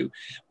important thing too.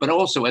 But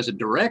also as a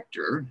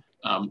director.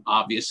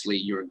 Obviously,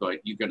 you're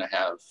going to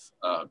have.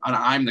 And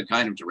I'm the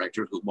kind of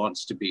director who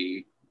wants to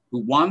be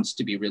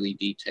really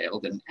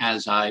detailed. And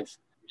as I've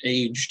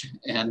aged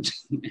and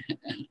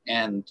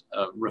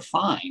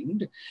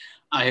refined,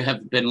 I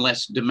have been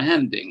less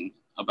demanding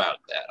about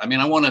that. I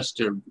mean, I want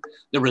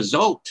the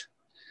result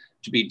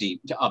to be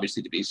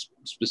obviously to be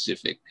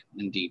specific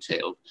and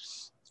detailed,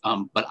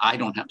 but I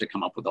don't have to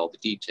come up with all the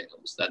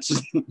details.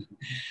 That's.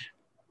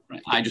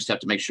 Right. I just have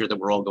to make sure that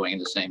we're all going in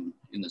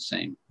the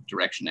same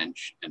direction and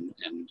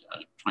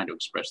trying to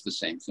express the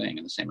same thing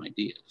and the same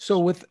idea.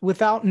 So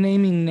without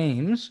naming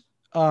names,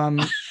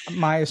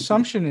 my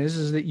assumption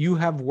is that you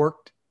have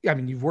worked. I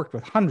mean, you've worked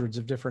with hundreds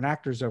of different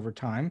actors over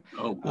time.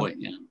 Oh boy,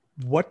 yeah.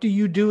 What do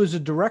you do as a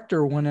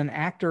director when an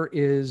actor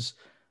is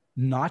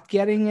not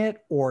getting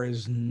it, or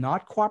is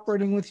not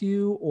cooperating with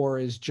you, or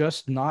is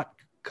just not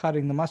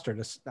cutting the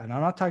mustard? And I'm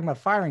not talking about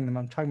firing them.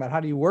 I'm talking about how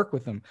do you work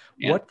with them?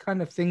 Yeah. What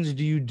kind of things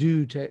do you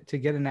do to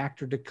get an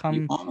actor to come?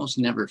 You almost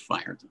never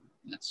fire them.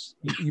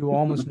 You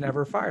almost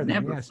never fire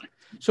them. Never. Yes.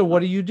 So what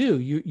do?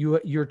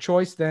 Your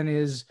choice then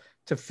is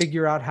to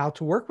figure out how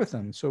to work with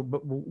them. So,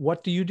 but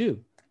what do you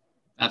do?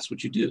 That's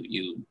what you do.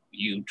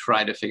 You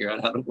try to figure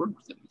out how to work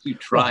with them. You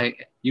try,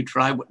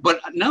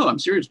 but no, I'm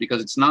serious,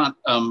 because it's not.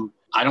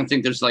 I don't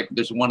think there's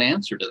one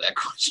answer to that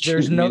question.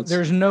 There's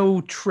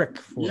no trick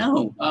for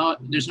it.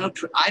 There's no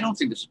trick. I don't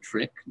think there's a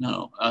trick.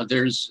 No,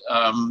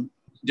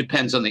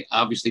 depends on the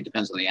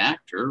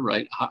actor,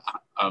 right?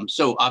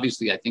 So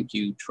obviously I think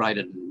you try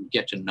to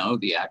get to know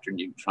the actor, and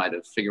you try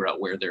to figure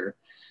out where they're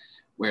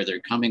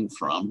coming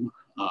from,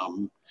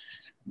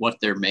 what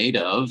they're made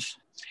of.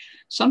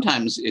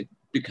 Sometimes it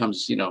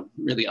becomes,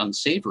 really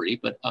unsavory,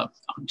 but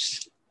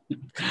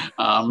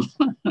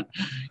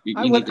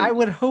I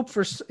would hope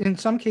in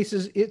some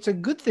cases it's a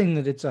good thing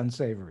that it's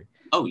unsavory.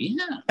 Oh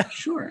yeah,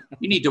 sure.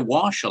 You need to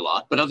wash a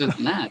lot, but other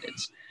than that,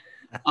 it's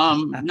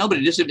no, but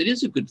it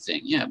is a good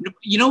thing. Yeah.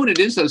 You know what it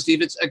is though,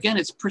 Steve?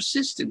 It's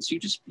persistence.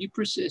 You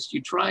persist,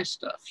 you try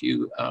stuff.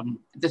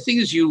 The thing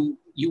is you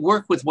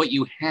work with what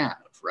you have,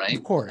 right?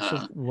 Of course.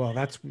 Well,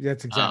 that's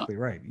exactly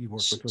right. You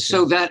work with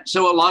what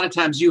so a lot of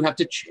times you have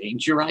to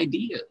change your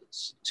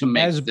ideas to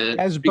make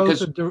as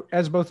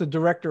both a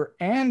director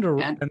and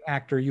an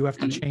actor, you have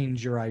to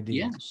change your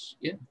ideas.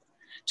 Yes, yeah.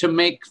 To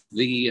make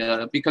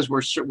because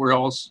we're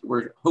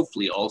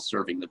hopefully all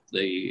serving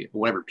the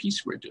whatever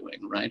piece we're doing,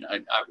 right?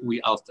 I'd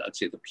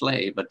say the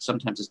play, but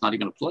sometimes it's not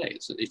even a play.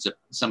 It's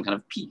some kind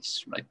of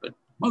piece, right? But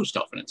most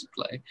often it's a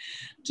play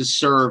to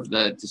serve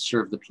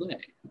the play.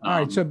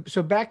 All right,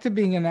 so back to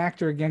being an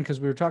actor again, because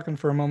we were talking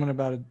for a moment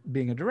about it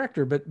being a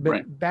director, but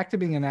right. Back to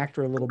being an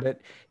actor a little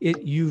bit.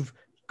 You've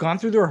gone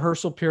through the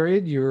rehearsal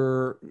period.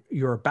 You're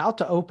about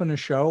to open a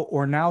show,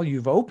 or now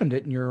you've opened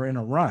it and you're in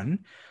a run.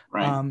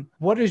 Right.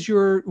 What is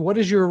your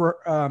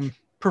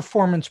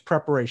performance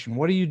preparation?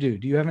 What do you do?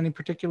 Do you have any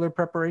particular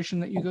preparation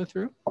that you go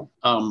through?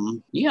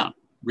 Yeah.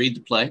 Read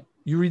the play.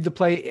 You read the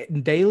play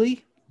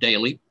daily?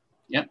 Daily.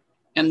 Yep.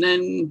 And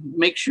then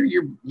make sure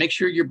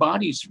your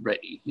body's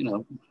ready,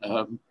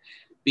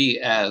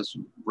 be as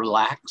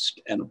relaxed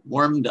and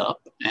warmed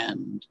up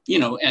and,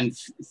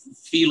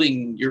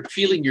 feeling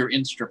your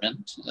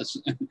instrument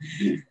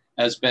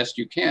as best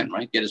you can,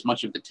 right? Get as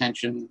much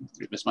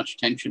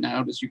tension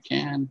out as you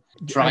can.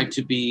 Try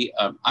to be,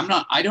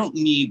 I don't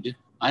need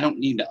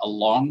a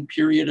long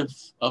period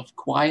of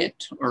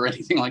quiet or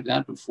anything like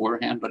that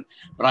beforehand, but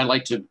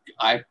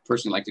I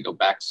personally like to go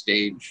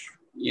backstage.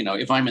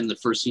 If I'm in the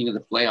first scene of the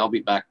play, I'll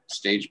be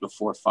backstage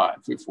before 5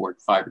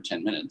 or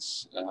 10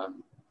 minutes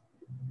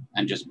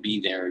and just be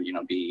there,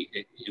 be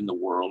in the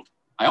world.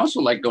 I also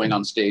like going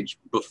on stage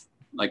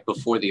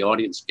before the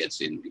audience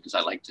gets in, because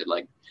I like to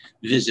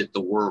visit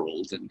the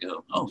world and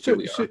go, oh, here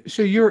we are.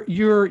 So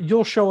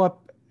you'll show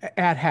up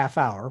at half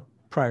hour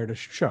prior to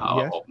show.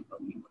 Yes?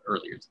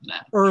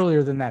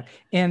 Earlier than that.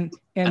 And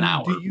an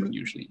hour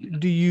usually. Yeah.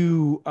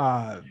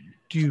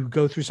 Do you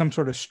go through some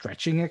sort of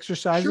stretching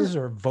exercises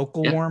or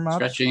vocal warm-ups?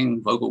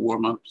 Stretching, vocal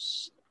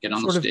warm-ups, get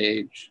on the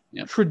stage.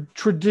 Yeah.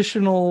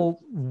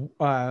 Traditional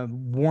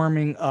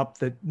warming up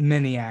that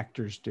many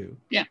actors do.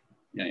 Yeah.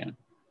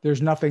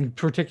 There's nothing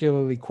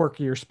particularly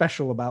quirky or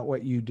special about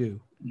what you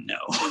do. No.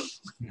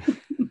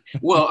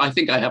 Well, I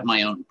think I have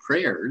my own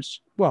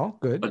prayers. Well,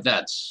 good. But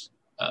that's,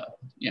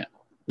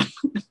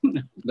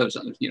 those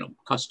are,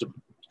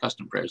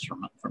 custom prayers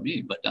for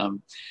me. But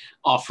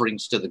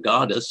offerings to the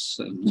goddess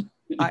and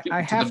I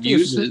to the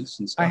muses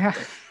and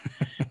stuff.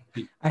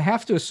 I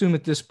have to assume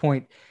at this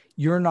point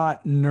you're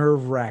not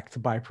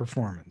nerve-wracked by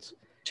performance.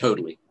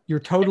 Totally. You're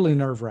totally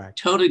nerve-wracked.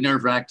 Totally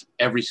nerve-wracked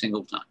every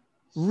single time.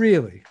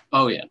 Really?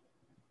 Oh yeah.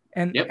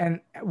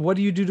 And what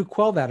do you do to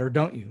quell that, or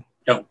don't you?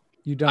 Don't.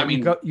 You don't. I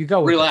mean, you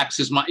go relax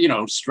as my,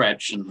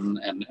 stretch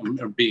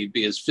and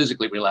be as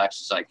physically relaxed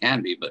as I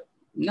can be. But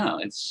no,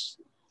 it's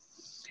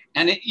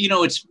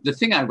the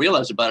thing I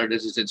realize about it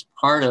is it's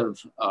part of.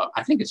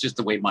 I think it's just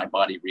the way my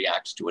body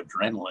reacts to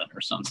adrenaline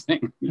or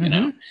something,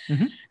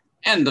 Mm-hmm.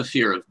 and the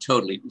fear of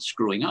totally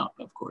screwing up,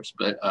 of course.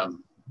 But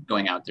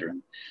going out there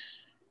and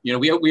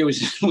we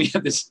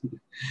have this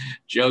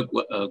joke.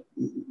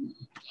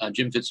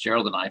 Jim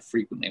Fitzgerald and I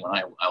frequently, when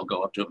I'll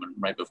go up to him and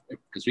right before,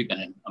 because we've been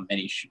in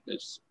many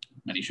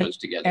shows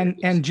together.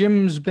 And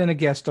Jim's been a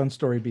guest on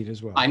Storybeat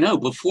as well. I know,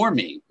 before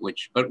me,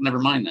 but never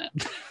mind that.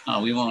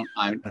 We won't.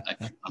 I'm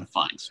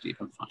fine, Steve.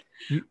 I'm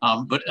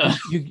fine. But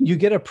you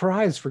get a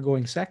prize for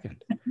going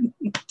second.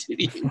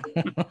 Did you?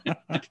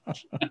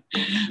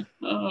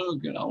 Oh,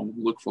 good. I'll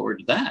look forward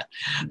to that.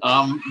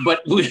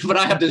 But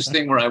I have this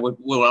thing where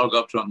I'll go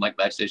up to him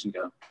backstage and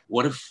go,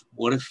 what if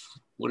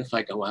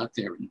I go out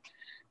there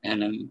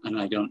and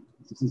I don't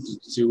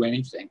do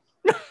anything?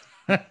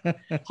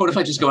 What if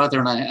I just go out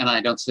there and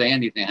I don't say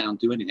anything? I don't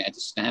do anything. I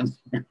just stand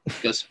there.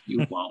 Because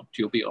you won't.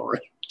 You'll be all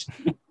right.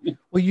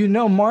 Well,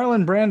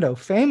 Marlon Brando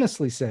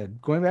famously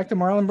said, going back to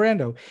Marlon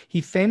Brando,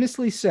 he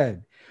famously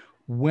said,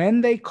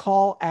 when they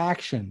call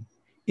action,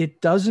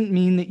 it doesn't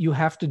mean that you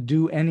have to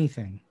do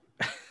anything.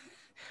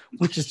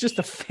 Which is just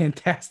a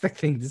fantastic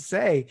thing to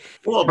say.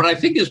 Well, but I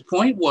think his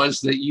point is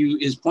that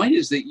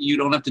you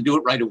don't have to do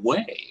it right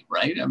away,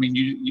 right? I mean,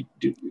 you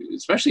do,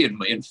 especially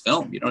in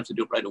film, you don't have to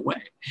do it right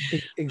away.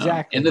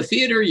 Exactly. In the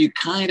theater, you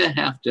kind of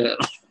have to,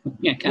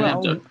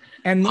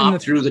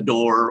 pop through the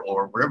door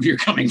or wherever you're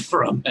coming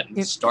from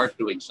and start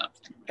doing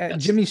something.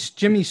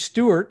 Jimmy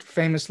Stewart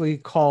famously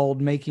called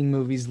making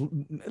movies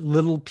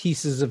little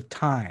pieces of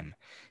time.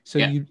 So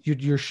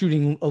you're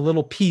shooting a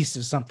little piece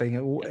of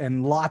something,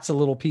 and lots of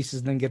little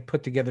pieces then get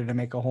put together to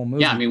make a whole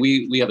movie. Yeah, I mean,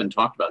 we haven't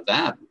talked about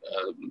that.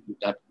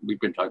 That we've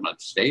been talking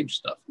about stage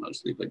stuff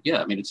mostly, but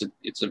yeah, I mean,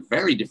 it's a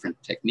very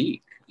different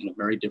technique and a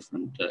very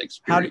different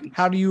experience.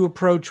 How do you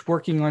approach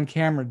working on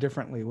camera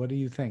differently? What do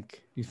you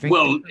think?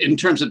 Well, in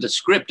terms of the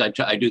script,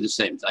 I do the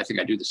same. I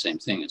think I do the same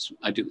thing.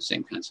 I do the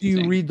same kinds of things.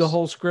 Do you read the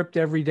whole script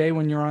every day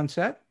when you're on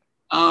set?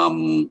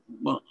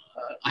 Well,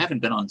 I haven't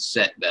been on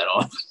set that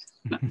often.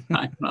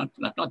 I've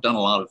not done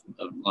a lot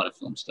of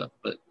film stuff,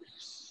 but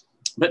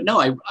no,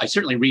 I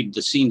certainly read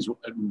the scenes,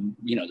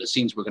 the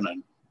scenes we're going to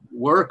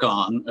work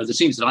on, or the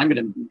scenes that I'm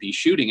going to be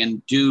shooting,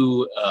 and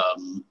do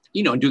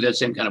that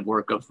same kind of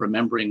work of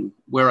remembering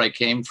where I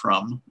came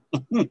from,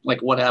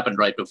 like what happened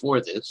right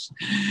before this,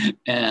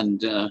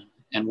 and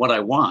what I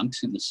want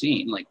in the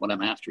scene, like what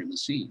I'm after in the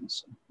scene.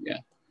 So, yeah.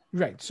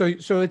 Right. So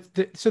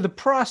the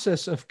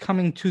process of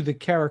coming to the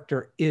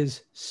character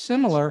is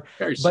similar,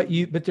 Very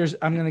similar. but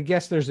I'm going to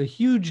guess there's a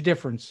huge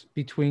difference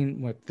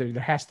between what there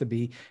has to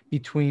be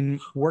between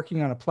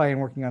working on a play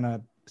and working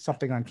on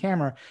something on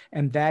camera.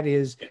 And that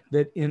is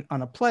that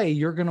on a play,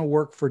 you're going to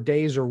work for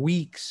days or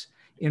weeks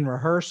in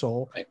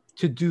rehearsal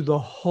to do the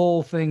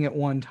whole thing at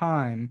one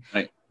time.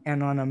 Right.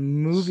 And on a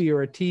movie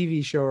or a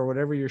TV show or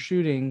whatever you're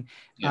shooting,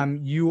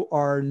 you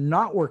are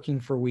not working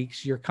for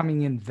weeks. You're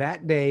coming in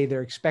that day.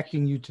 They're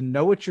expecting you to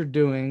know what you're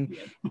doing,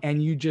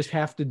 and you just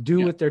have to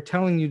do what they're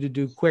telling you to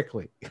do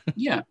quickly.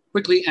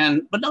 Quickly,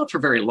 but not for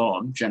very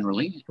long,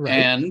 generally.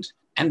 Right.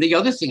 And the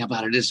other thing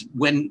about it is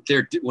when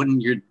you're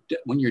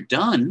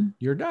done,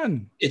 you're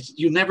done.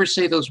 You never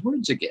say those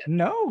words again.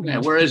 No.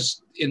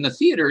 Whereas in the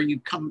theater, you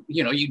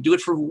do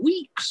it for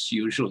weeks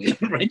usually,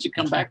 right? You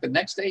come back the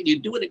next day and you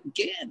do it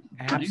again.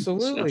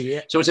 Absolutely.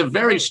 Right? So it's a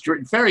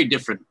very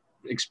different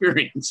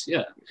experience.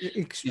 Yeah.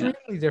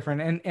 Extremely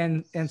different.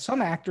 And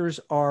some actors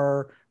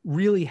are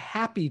really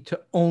happy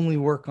to only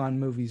work on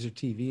movies or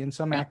TV, and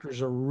some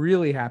actors are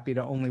really happy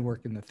to only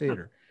work in the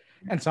theater.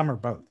 And some are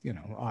both,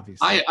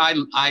 obviously.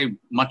 I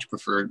much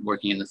prefer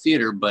working in the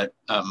theater, but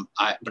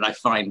I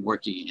find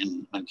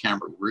working on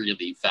camera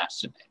really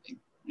fascinating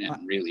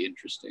and really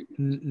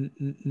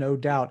interesting. No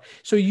doubt.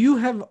 So you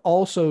have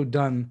also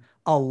done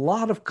a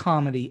lot of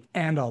comedy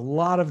and a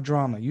lot of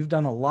drama. You've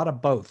done a lot of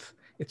both.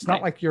 It's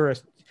not like you're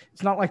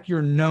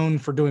known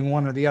for doing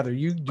one or the other.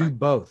 You do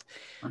both.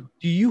 Right.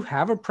 Do you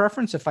have a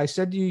preference? If I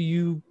said to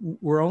you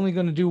were only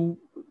going to do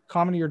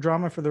comedy or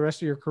drama for the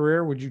rest of your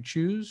career, would you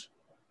choose?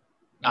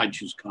 I'd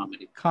choose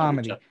comedy.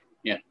 Comedy.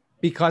 Yeah.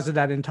 Because of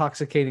that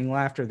intoxicating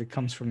laughter that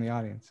comes from the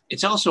audience.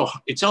 It's also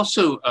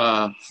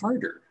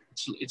harder.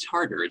 It's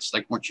harder. It's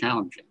like more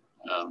challenging.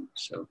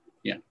 So,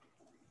 yeah.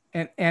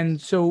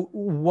 And so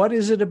what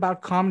is it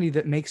about comedy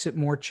that makes it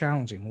more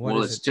challenging?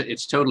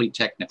 It's totally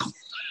technical.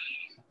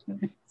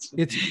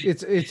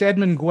 It's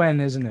Edmund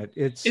Gwenn, isn't it?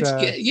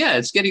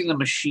 It's getting the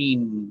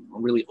machine,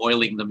 really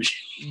oiling the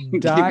machine.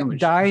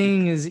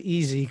 Dying is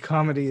easy.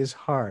 Comedy is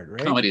hard,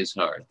 right? Comedy is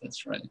hard.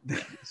 That's right.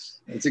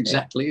 That's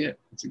exactly it.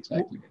 That's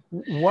exactly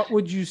it. What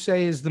would you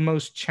say is the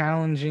most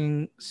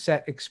challenging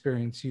set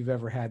experience you've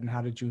ever had, and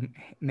how did you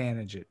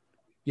manage it?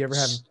 You ever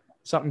have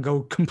something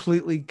go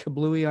completely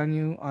kablooey on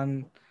you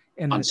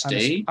on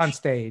stage? On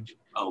stage.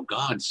 Oh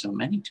God, so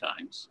many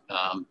times.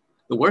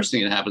 The worst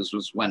thing that happens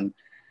was when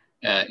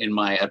at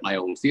my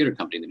old theater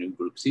company, the New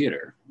Group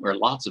Theater, where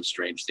lots of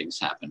strange things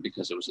happened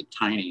because it was a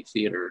tiny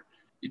theater,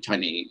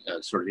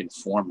 sort of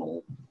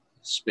informal,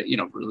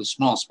 really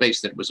small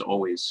space that was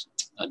always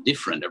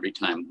different every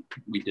time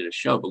we did a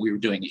show. But we were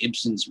doing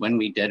Ibsen's When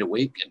We Dead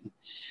Awaken,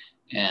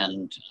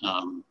 and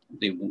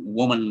the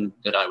woman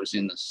that I was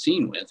in the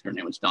scene with, her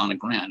name was Donna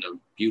Grant, a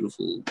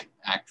beautiful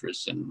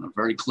actress and a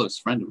very close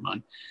friend of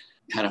mine,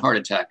 had a heart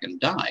attack and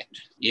died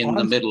in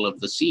the middle of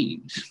the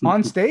scene.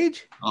 On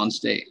stage? On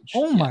stage.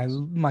 Oh, yes.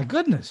 my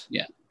goodness.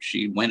 Yeah.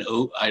 She went,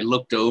 I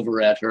looked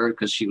over at her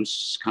because she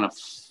was kind of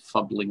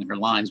fumbling her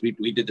lines.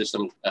 We did this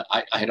little,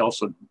 I had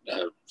also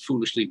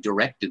foolishly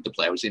directed the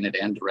play. I was in it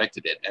and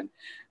directed it. And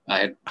I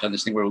had done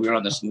this thing where we were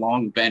on this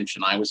long bench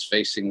and I was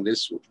facing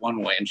this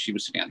one way and she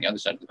was sitting on the other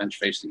side of the bench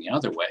facing the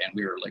other way. And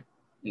we were like,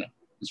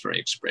 it's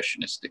very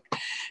expressionistic.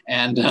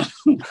 And,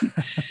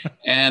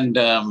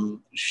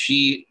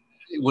 she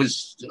we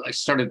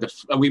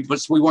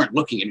weren't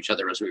looking at each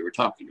other as we were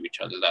talking to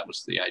each other. That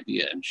was the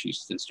idea. And she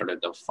then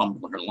started to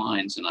fumble her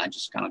lines and I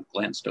just kind of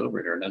glanced over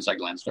at her. And as I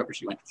glanced over,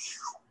 she went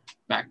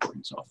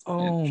backwards off the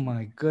bench.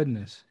 My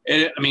goodness.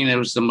 It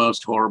was the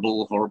most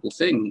horrible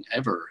thing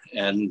ever.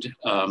 And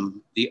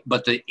the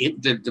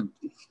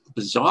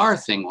bizarre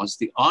thing was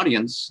the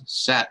audience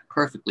sat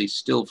perfectly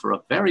still for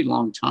a very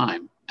long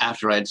time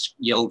after I'd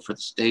yelled for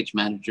the stage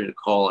manager to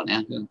call an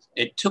ambulance.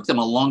 It took them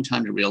a long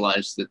time to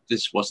realize that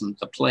this wasn't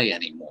the play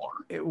anymore.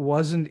 It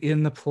wasn't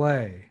in the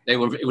play. It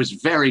was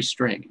very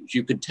strange.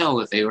 You could tell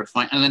that they were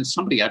fine. And then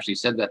somebody actually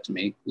said that to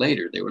me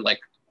later. They were like,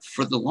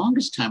 for the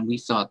longest time, we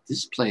thought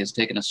this play has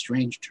taken a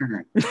strange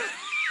turn.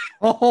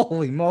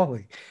 Holy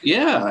moly.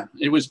 Yeah,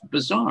 it was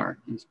bizarre.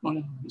 It was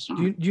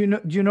bizarre. Do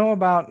you know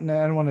about, and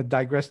I don't want to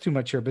digress too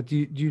much here, but do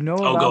you know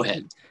go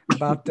ahead.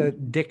 about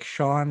Dick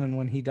Shawn and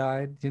when he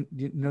died? Do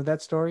you know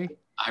that story?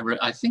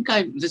 I think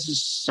this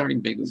is starting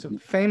big. So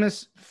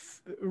famous,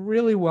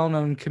 really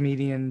well-known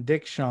comedian,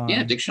 Dick Shawn.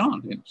 Yeah, Dick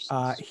Shawn.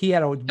 He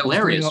had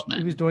hilarious man.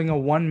 He was doing a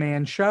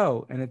one-man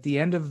show. And at the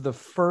end of the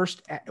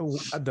first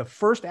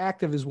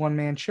act of his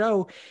one-man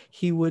show,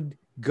 he would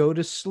go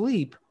to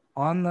sleep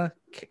on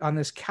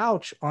this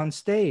couch on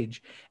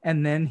stage,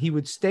 and then he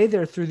would stay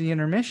there through the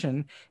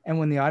intermission, and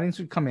when the audience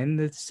would come in,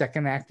 the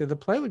second act of the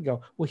play would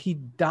go. Well, he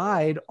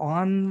died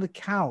on the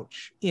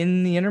couch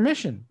in the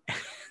intermission.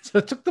 So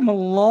it took them a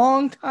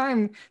long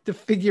time to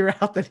figure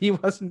out that he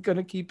wasn't going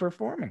to keep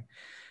performing.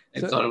 I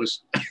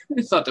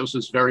thought this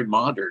was very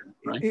modern,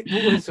 right?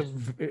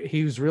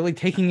 He was really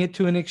taking it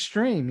to an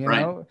extreme, you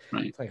know?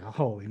 Right. It's like,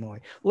 holy moly.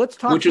 Let's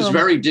talk. Which is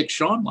very Dick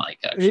Shawn-like,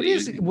 actually. It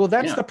is. Well,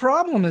 that's the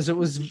problem.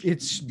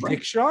 It's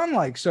Dick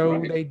Shawn-like,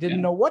 so they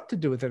didn't know what to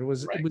do with it. It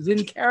was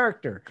in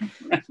character.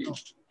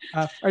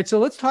 All right, so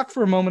let's talk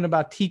for a moment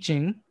about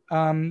teaching,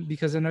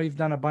 because I know you've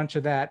done a bunch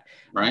of that.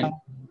 Right.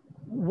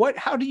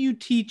 How do you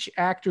teach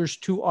actors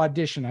to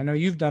audition? I know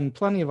you've done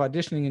plenty of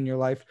auditioning in your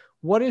life.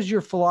 What is your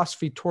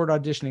philosophy toward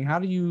auditioning? How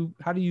do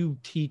you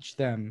teach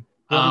them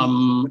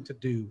what to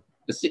do?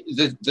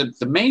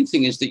 The main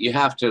thing is that you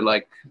have to,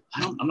 like,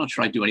 I'm not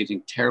sure I do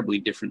anything terribly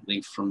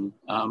differently from,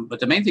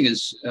 but the main thing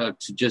is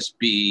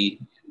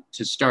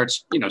to start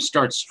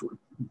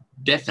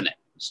definite,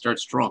 start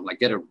strong, like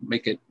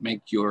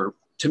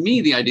to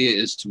me, the idea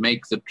is to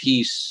make the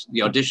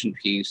audition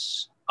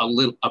piece,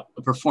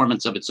 a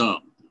performance of its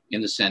own, in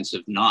the sense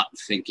of not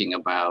thinking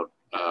about,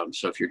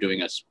 so if you're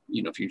doing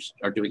if you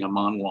are doing a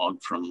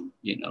monologue from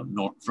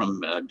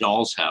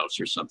Doll's House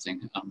or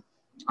something,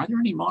 are there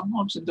any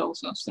monologues in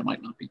Doll's House? There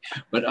might not be,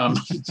 but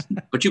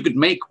but you could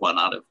make one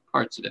out of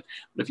parts of it.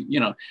 But if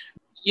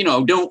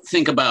don't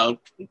think about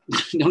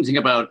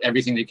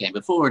everything that came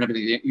before and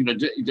everything.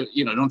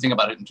 Don't think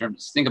about it in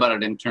terms. Think about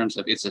it in terms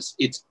of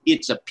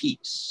it's a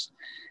piece,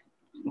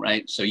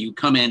 right? So you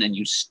come in and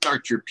you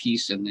start your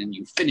piece and then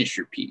you finish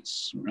your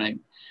piece, right?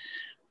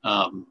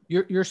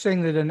 You're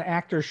saying that an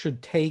actor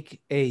should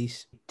take a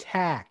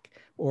tack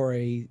or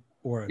a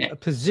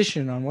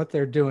position on what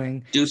they're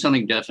doing, do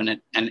something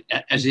definite, and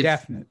as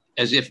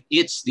if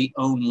it's the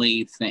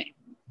only thing,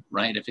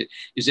 right?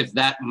 As if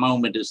that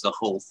moment is the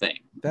whole thing.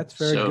 That's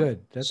very good.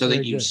 That's so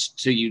that you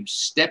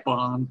step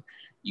on,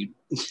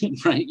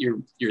 right?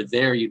 You're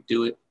there. You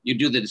do it. You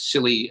do the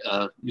silly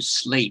you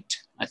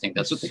slate. I think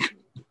that's what they.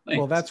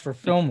 Well, that's for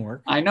film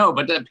work. I know,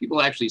 but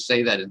people actually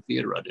say that in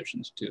theater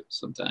auditions too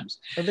sometimes.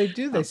 Oh, they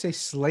do. They say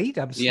slate.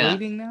 I'm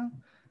slating now.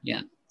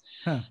 Yeah.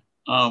 Huh.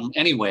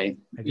 Anyway,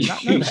 I did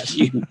not know that.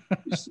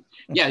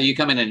 You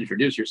come in and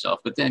introduce yourself,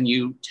 but then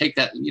you take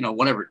that,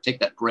 take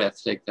that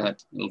breath, take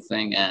that little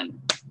thing, and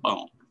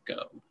boom,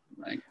 go.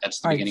 Right. That's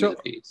the beginning of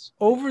the piece.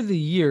 Over the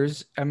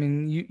years, I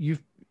mean,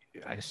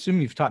 I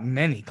assume you've taught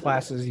many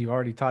classes. You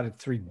already taught at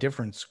 3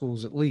 different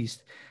schools at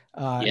least.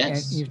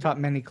 Yes. And you've taught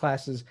many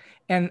classes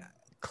and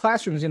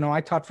classrooms.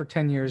 I taught for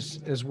 10 years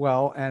as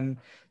well, and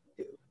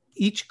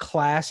each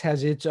class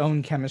has its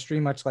own chemistry,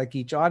 much like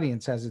each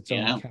audience has its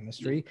own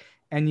chemistry.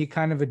 And you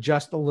kind of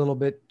adjust a little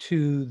bit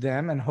to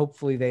them, and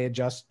hopefully they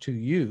adjust to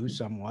you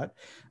somewhat.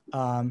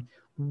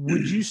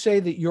 Would you say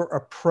that your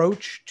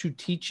approach to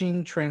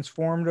teaching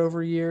transformed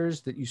over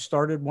years, that you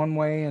started one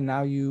way and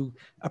now you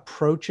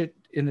approach it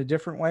in a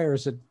different way, or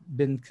has it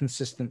been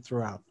consistent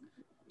throughout?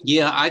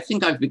 Yeah, I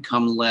think I've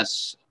become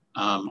less,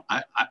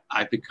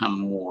 I've become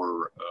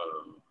more,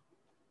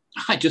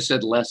 I just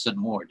said less and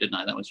more, didn't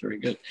I? That was very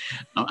good.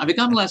 I've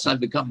become less,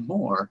 I've become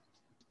more.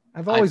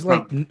 I've always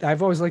liked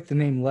the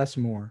name Less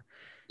More.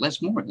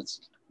 Less More.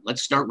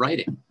 Let's start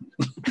writing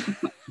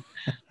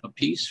a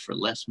piece for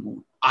Less More.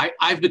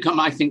 I've become,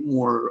 I think,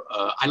 more.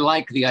 I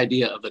like the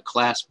idea of the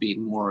class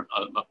being more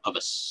of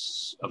a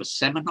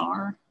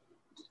seminar.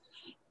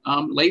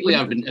 Lately,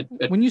 I've been.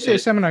 When you say a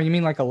seminar, you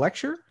mean like a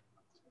lecture?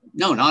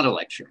 No, not a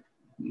lecture.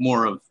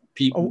 More of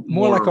people.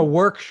 More like a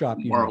workshop.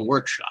 A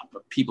workshop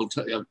of people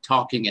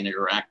talking and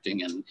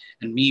interacting, and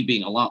me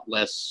being a lot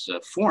less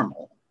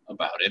formal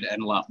about it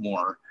and a lot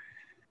more.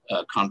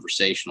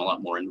 Conversation, a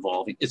lot more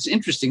involving. It's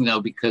interesting though,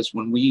 because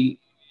the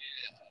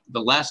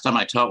last time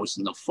I taught was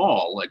in the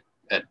fall, like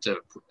at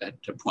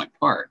Point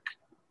Park.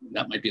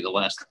 That might be the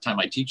last time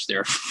I teach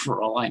there,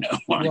 for all I know.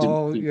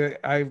 Well,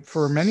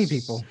 for many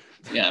people.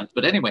 Yeah,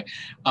 but anyway,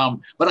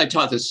 but I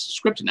taught this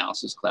script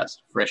analysis class,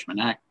 freshman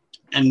act,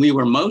 and we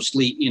were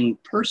mostly in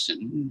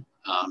person.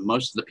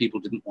 Most of the people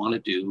didn't want to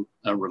do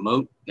a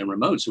remote,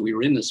 so we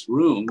were in this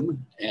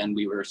room and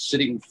we were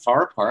sitting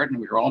far apart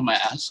and we were all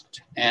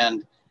masked,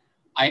 and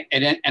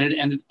it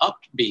ended up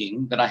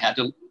being that I had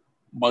to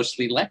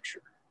mostly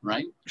lecture,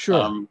 right?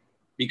 Sure.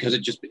 Because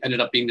it just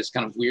ended up being this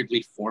kind of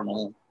weirdly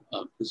formal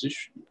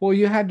position. Well,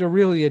 you had to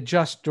really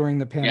adjust during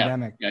the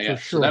pandemic. Yeah.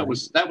 For sure.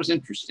 So that was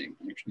interesting,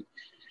 actually.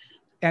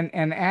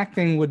 And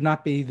acting would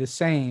not be the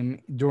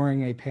same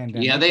during a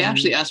pandemic. Yeah, they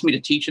actually asked me to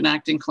teach an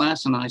acting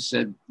class, and I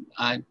said,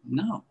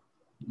 no,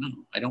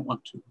 I don't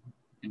want to.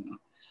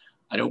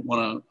 I don't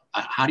want to.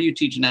 How do you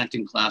teach an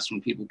acting class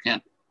when people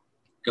can't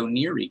go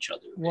near each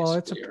other? Well,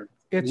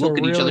 it's look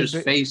at each other's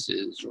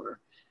faces, or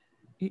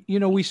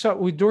we saw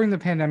during the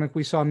pandemic,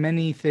 we saw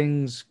many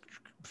things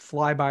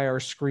fly by our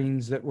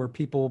screens that were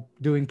people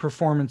doing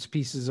performance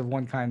pieces of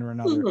one kind or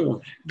another.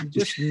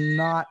 Just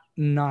not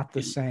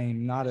the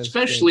same, not as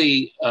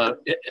especially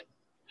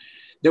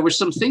there were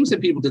some things that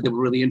people did that were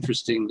really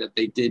interesting that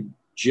they did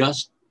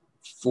just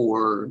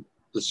for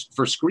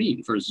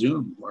screen, for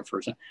Zoom, or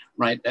for,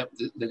 right, that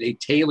they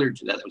tailored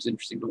to that. That was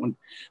interesting.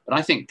 But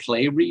I think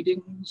play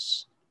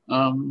readings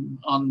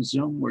on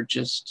Zoom were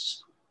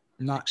just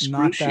not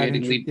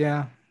excruciatingly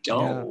that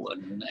dull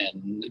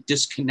and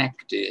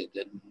disconnected,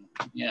 and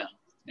yeah.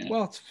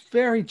 Well, it's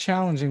very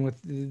challenging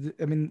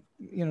I mean,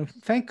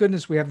 thank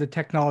goodness we have the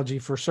technology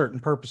for certain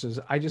purposes.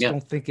 I just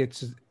don't think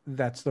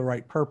that's the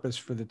right purpose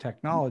for the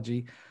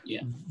technology.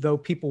 Yeah. Though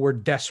people were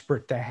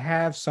desperate to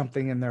have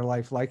something in their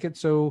life like it.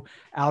 So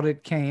out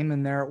it came,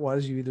 and there it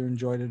was. You either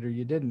enjoyed it or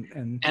you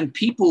didn't. And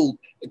people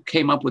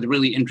came up with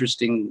really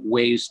interesting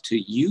ways to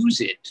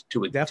use it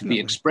to be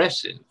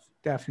expressive.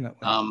 Definitely.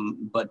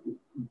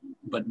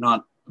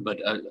 But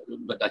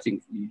I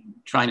think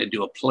trying to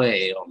do a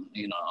play on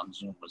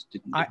Zoom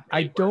didn't.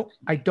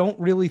 I don't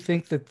really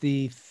think that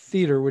the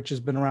theater, which has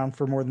been around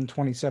for more than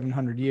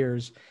 2,700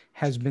 years,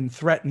 has been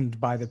threatened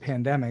by the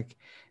pandemic.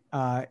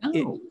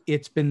 No.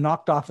 It's been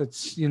knocked off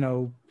its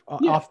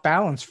off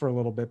balance for a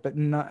little bit, but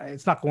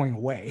it's not going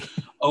away.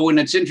 Oh, and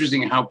it's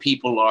interesting how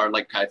people are,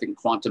 like, I think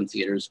Quantum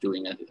Theater is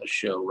doing a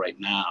show right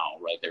now,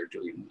 right? They're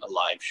doing a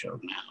live show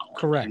now.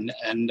 Correct.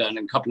 And in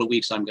a couple of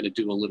weeks, I'm going to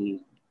do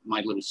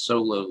my little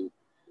solo,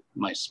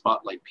 my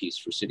spotlight piece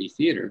for City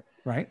Theater.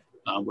 Right.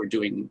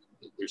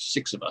 There's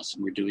 6 of us,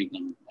 and we're doing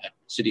them at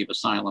City of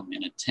Asylum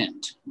in a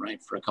tent,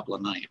 right, for a couple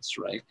of nights,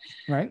 right?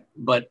 Right.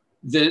 But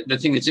the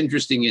thing that's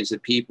interesting is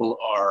that people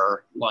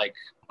are like,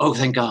 oh,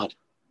 thank God.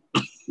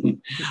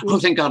 Oh,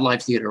 thank God,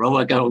 live theater. Oh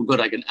my God, oh, good.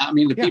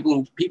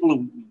 The people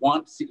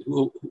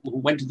who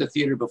went to the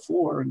theater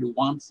before and who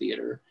want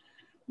theater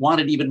want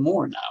it even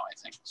more now, I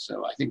think.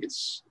 So I think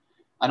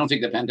I don't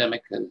think the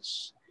pandemic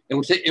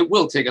it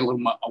will take a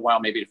while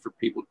maybe for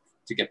people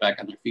to get back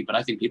on their feet, but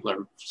I think people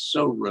are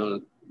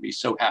be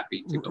so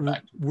happy to go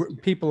back to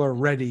it. People are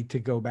ready to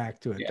go back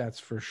to it. Yeah. That's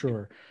for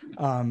sure.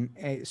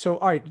 So,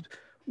 all right.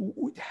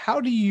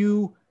 How do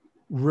you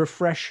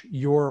refresh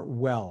your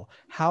well?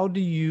 How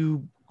do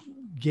you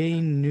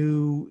gain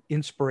new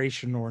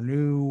inspiration or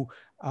new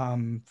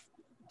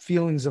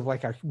feelings of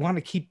like, I want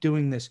to keep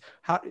doing this?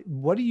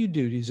 What do you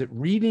do? Is it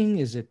reading?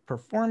 Is it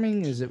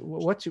performing? Is it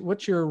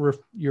what's your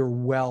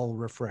well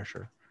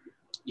refresher?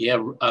 Yeah,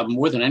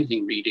 more than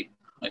anything, reading,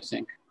 I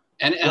think.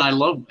 And I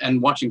love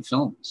watching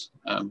films.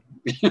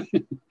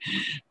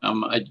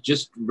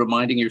 Just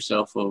reminding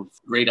yourself of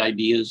great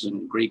ideas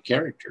and great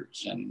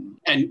characters. And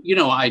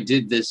I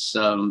did this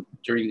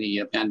during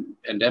the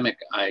pandemic.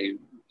 A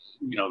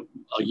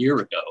year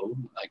ago,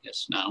 I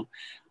guess now,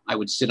 I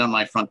would sit on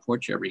my front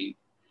porch pretty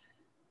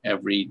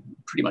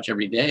much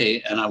every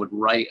day, and I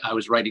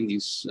was writing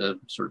these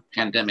sort of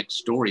pandemic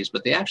stories,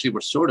 but they actually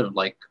were sort of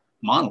like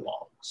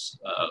monologues.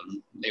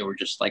 They were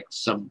just like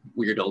some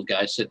weird old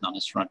guy sitting on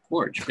his front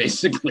porch,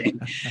 basically,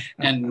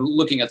 and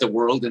looking at the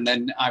world. And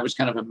then I was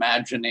kind of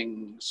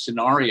imagining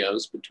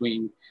scenarios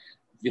between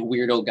the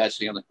weird old guy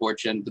sitting on the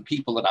porch and the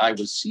people that I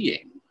was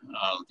seeing,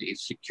 the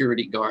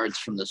security guards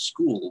from the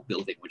school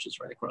building, which is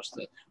right across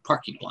the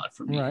parking lot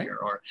from me here,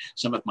 or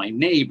some of my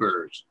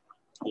neighbors,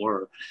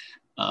 or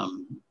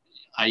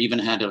I even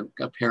had a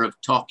pair of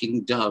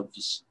talking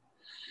doves,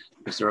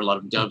 because there are a lot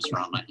of doves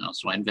around my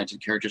house. So I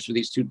invented characters for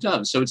these 2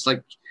 doves. So it's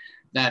like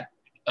that,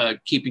 constantly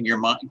keeping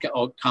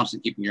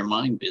your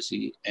mind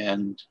busy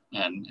and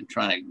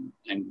trying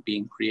and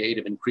being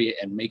creative and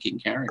making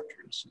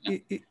characters.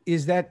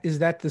 Is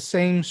that the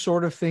same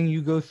sort of thing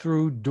you go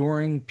through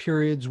during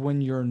periods when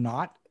you're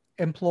not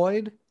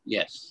employed?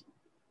 Yes.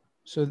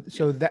 So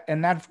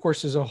that of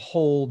course is a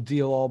whole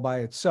deal all by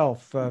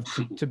itself.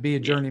 To be a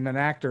journeyman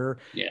actor,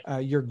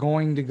 you're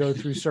going to go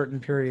through certain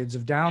periods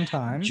of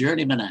downtime.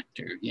 Journeyman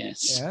actor,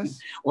 yes.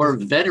 Or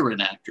veteran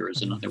actor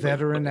is another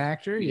veteran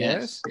actor,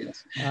 yes.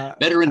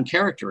 Veteran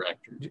character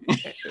actor.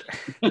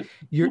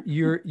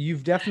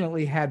 You've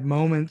definitely had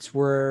moments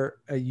where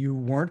you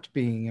weren't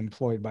being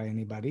employed by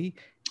anybody.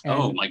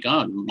 Oh my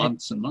God,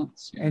 months and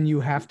months. Yeah. And you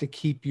have to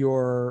keep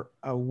your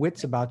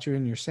wits about you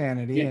and your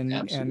sanity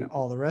and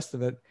all the rest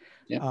of it.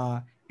 Yeah.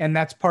 And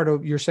that's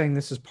you're saying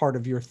this is part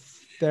of your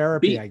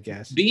therapy, I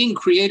guess. Being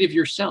creative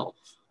yourself,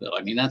 though.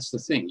 I mean, that's the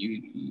thing.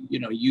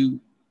 You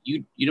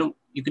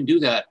can do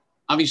that.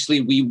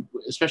 Obviously, we,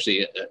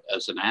 especially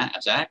as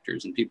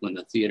actors and people in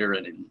the theater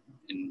and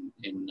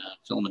in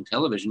film and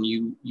television,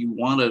 you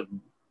want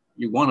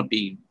to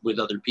be with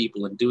other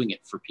people and doing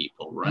it for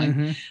people, right?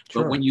 Mm-hmm,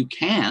 sure. But when you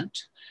can't,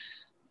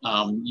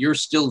 you're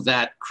still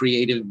that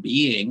creative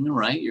being,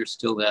 right? You're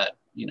still that,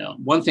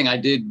 one thing I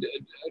did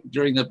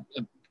during the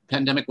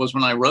pandemic was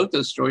when I wrote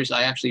those stories,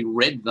 I actually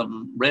read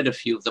a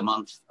few of them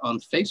on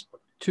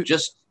Facebook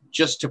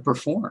just to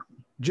perform.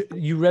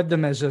 You read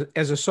them as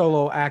a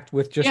solo act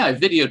with just... Yeah, I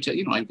videoed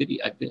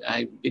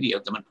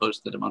them and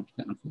posted them on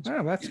Facebook.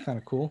 Oh, that's kind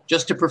of cool.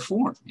 Just to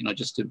perform,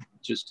 just to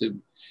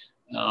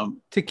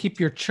keep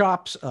your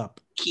chops up.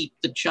 Keep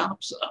the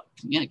chops up.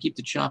 Yeah, keep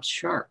the chops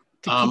sharp.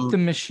 To keep the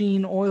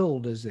machine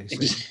oiled, as they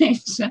say.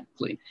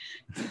 Exactly.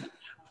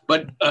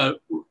 But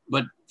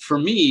for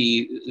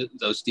me,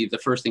 though, Steve, the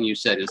first thing you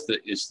said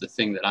is the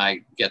thing that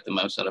I get the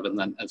most out of it, and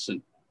then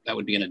that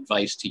would be an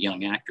advice to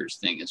young actors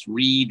thing, is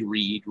read,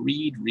 read,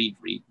 read, read,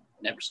 read.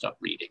 Never stop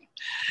reading.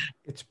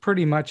 It's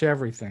pretty much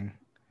everything.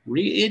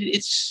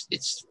 It's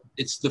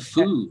the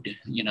food,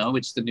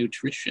 it's the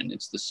nutrition,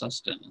 it's the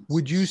sustenance.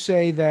 Would you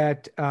say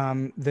that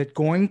that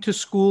going to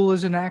school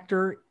as an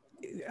actor,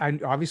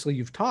 obviously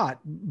you've taught,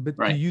 but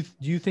right. do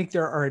you think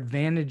there are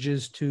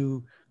advantages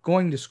to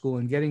going to school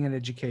and getting an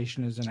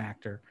education as an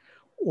actor,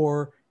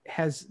 or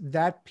has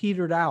that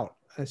petered out?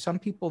 Some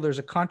people, there's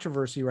a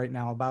controversy right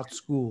now about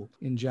school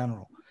in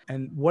general.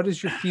 And what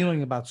is your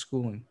feeling about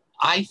schooling?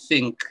 I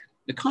think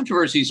the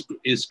controversy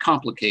is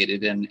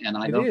complicated, and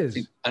I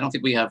don't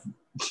think we have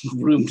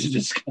room to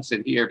discuss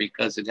it here,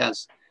 because it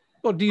has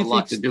a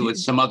lot to do with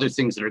some other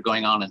things that are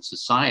going on in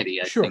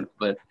society, I think.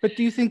 But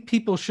do you think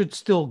people should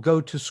still go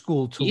to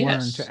school to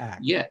learn to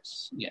act?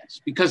 Yes.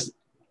 Because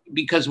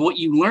what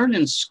you learn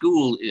in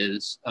school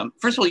is,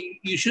 first of all,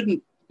 you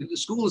shouldn't.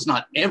 School is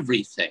not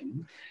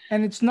everything,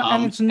 and it's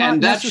not. It's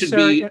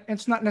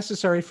not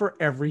necessary for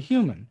every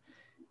human.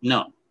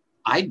 No,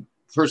 I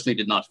personally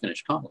did not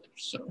finish college,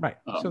 so right.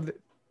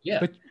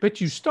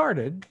 But you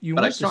started.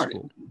 Went to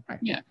school. Right.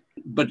 Yeah.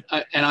 But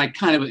I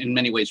kind of, in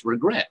many ways,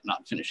 regret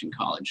not finishing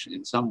college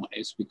in some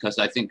ways, because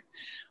I think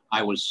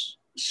I was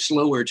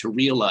slower to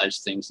realize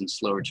things and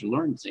slower to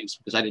learn things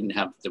because I didn't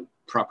have the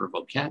proper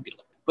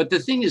vocabulary. But the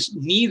thing is,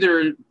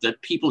 neither the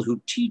people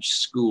who teach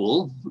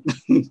school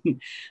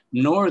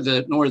nor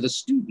the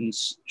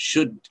students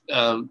should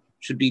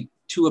be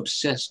too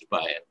obsessed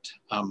by it,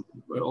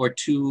 or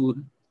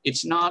too.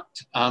 It's not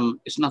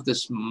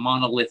this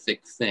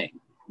monolithic thing,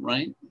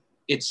 right?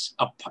 It's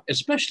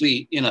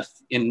especially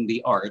in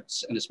the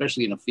arts, and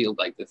especially in a field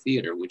like the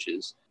theater, which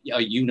is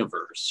a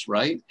universe,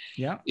 right?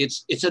 Yeah.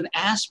 It's an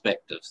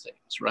aspect of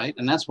things, right?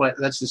 And that's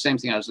the same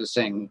thing I was just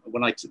saying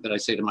that I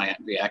say to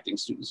the acting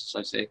students.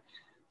 I say,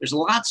 there's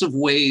lots of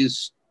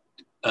ways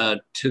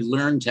to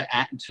learn to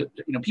act.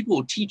 People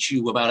will teach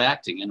you about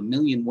acting in a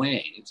million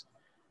ways.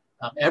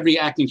 Every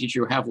acting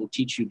teacher you have will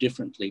teach you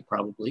differently,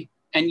 probably.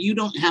 And you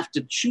don't have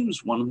to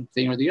choose one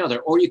thing or the other,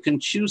 or you can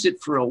choose it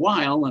for a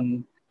while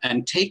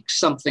and take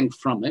something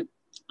from it.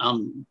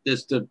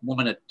 There's the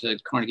woman at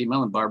Carnegie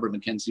Mellon, Barbara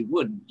Mackenzie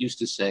Wood, used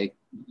to say,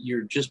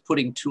 you're just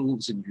putting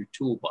tools in your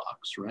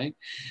toolbox, right?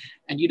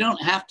 And you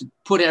don't have to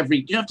you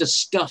don't have to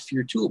stuff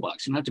your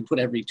toolbox. You don't have to put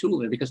every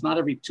tool in, because not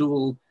every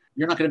tool,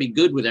 you're not going to be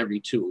good with every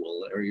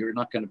tool, or you're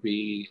not going to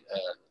be,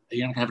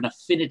 you're not going to have an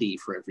affinity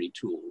for every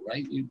tool,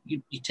 right? You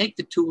take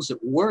the tools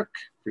that work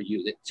for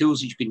you, the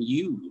tools that you can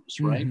use,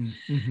 right?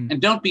 Mm-hmm, mm-hmm.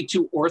 And don't be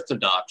too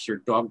orthodox or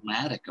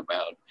dogmatic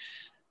about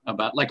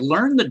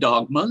learn the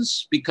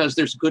dogmas, because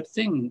there's good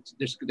things.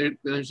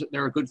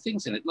 There are good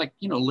things in it.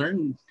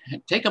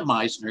 Take a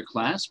Meisner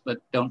class, but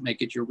don't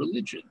make it your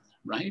religion,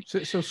 right?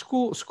 So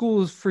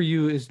school for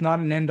you is not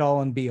an end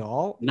all and be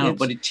all. No,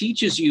 but it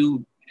teaches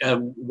you.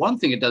 One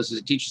thing it does is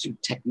it teaches you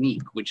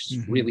technique, which is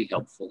mm-hmm. really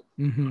helpful.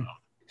 Mm-hmm.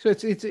 So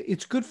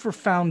it's good for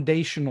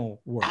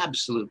foundational work.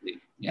 Absolutely.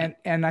 Yeah.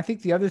 And I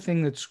think the other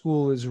thing that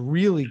school is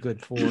really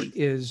good for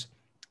is,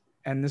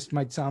 and this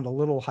might sound a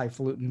little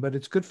highfalutin, but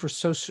it's good for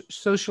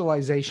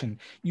socialization.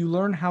 You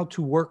learn how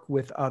to work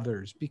with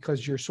others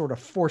because you're sort of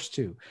forced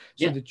to,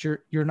 so that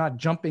you're not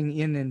jumping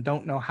in and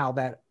don't know how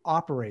that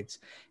operates.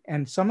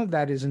 And some of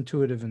that is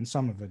intuitive and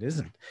some of it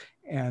isn't.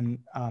 And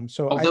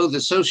although the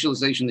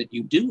socialization that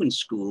you do in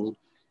school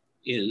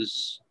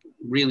ends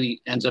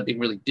up being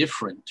really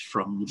different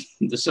from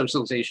the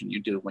socialization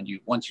you do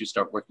once you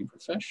start working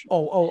professionally.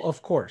 Oh,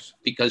 of course.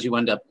 Because you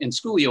end up in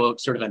school, you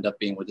sort of end up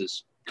being with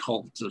this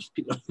cult of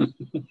people,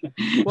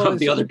 of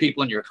the other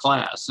people in your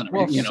class. And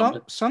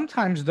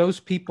sometimes those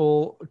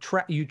people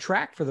you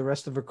track for the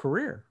rest of a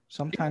career.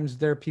 Sometimes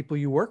they're people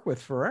you work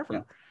with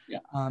forever. Yeah.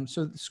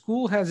 So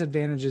school has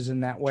advantages in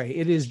that way.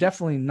 It is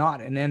definitely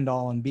not an end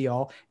all and be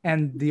all.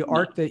 And the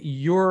art that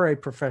you're a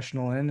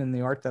professional in and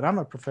the art that I'm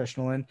a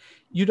professional in,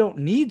 you don't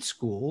need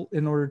school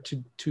in order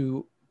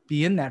to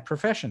be in that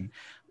profession.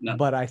 No.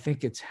 But I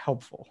think it's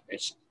helpful.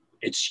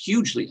 It's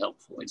hugely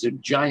helpful. It's a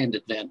giant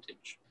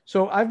advantage.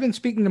 So I've been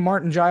speaking to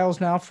Martin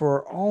Giles now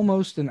for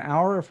almost an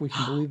hour, if we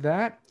can believe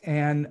that.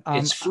 And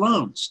it's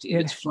flown, Steve.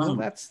 It's flown.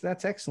 Well,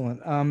 that's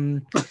excellent.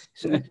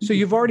 So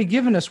you've already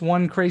given us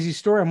one crazy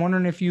story. I'm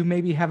wondering if you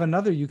maybe have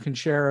another you can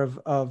share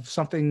of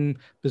something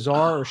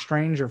bizarre or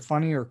strange or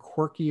funny or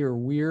quirky or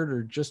weird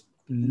or just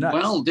nuts.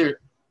 Well,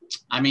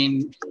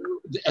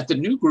 at the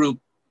new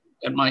group,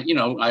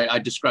 I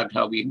described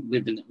how we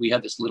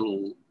had this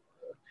little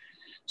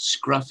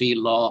scruffy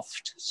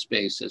loft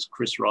space, as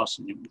Chris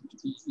Rawson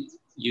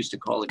used to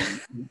call it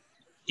in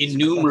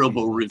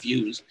innumerable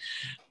reviews.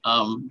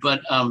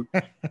 But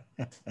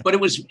it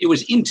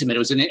was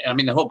intimate.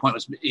 The whole point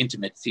was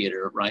intimate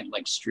theater, right?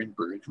 Like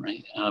Strindberg,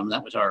 right?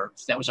 That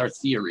was our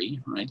theory,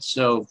 right?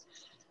 So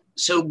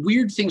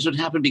weird things would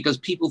happen because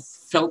people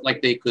felt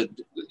like they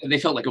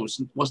felt like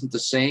it wasn't the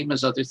same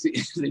as other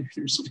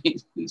theater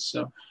spaces.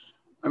 So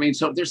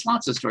there's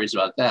lots of stories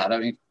about that.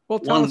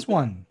 Tell us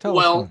one.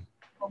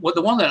 Well,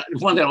 the one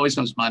that always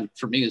comes to mind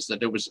for me is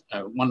that there was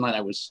one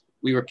night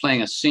we were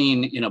playing a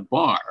scene in a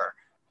bar,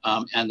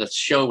 And the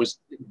show was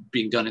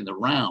being done in the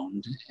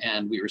round,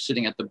 and we were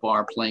sitting at the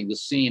bar playing the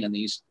scene, and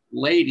these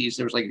ladies,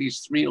 there was like these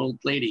 3 old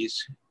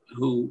ladies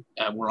who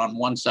were on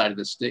one side of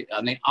the stage,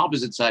 on the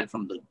opposite side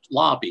from the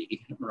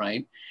lobby,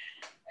 right?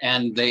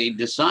 And they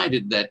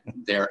decided that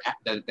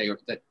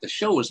that the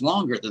show was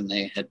longer than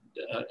they had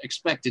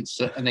expected,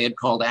 and they had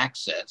called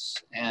access,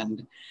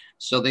 and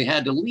so they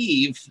had to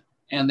leave.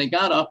 And they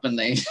got up and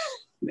they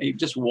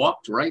just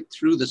walked right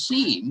through the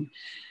scene.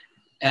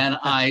 And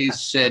I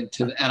said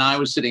and I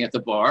was sitting at the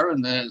bar,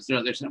 and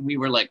we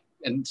were like,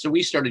 and so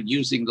we started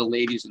using the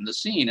ladies in the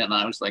scene, and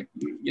I was like,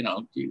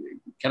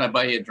 can I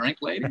buy you a drink,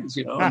 ladies?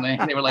 And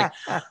they were like,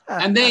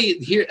 and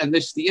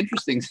the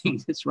interesting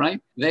thing is,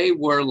 right? They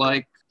were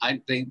like,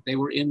 they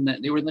were in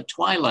the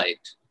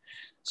twilight,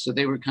 so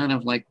they were kind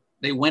of like,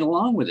 they went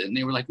along with it, and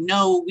they were like,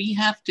 no, we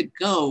have to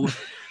go.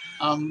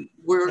 The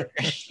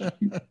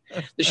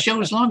show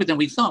is longer than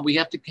we thought. We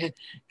have to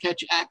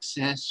catch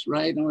access,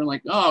 right? And we're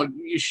like, oh,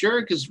 you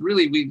sure? Because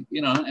really,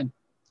 and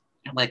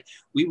I'm like,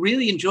 we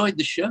really enjoyed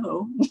the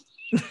show.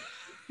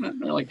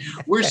 And they're like,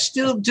 we're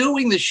still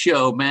doing the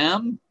show,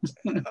 ma'am.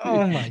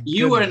 Oh my!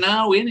 You are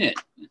now in it.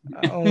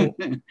 Oh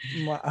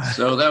my.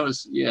 So that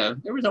was,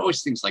 there was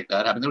always things like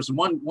that happen. There was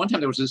one time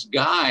there was this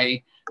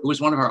guy who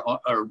was one of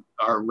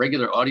our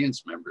regular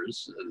audience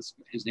members.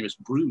 His name is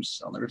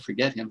Bruce. I'll never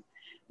forget him.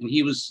 And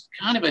he was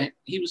kind of a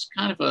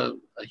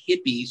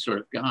hippie sort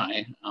of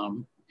guy.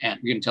 And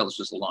you can tell this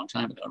was a long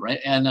time ago, right?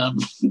 And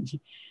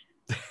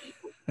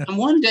and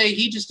one day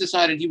he just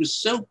decided he was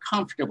so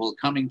comfortable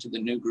coming to the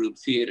New Group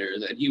Theater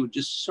that he would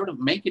just sort of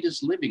make it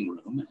his living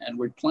room. And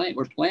we're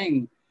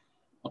playing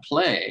a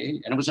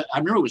play, and I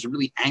remember it was a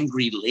really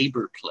angry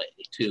labor play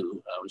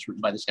too. It was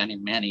written by this guy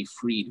named Manny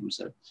Freed, who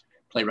was a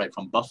playwright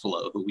from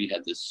Buffalo, who we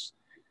had this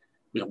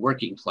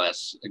working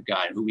class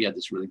guy who we had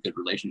this really good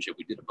relationship.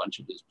 We did a bunch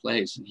of his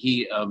plays, and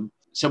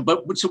so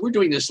we're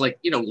doing this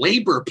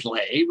labor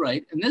play,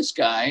 right? And this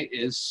guy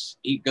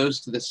he goes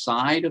to the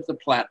side of the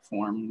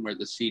platform where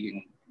the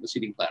seating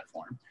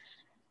platform.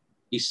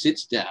 He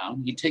sits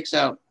down, he takes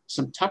out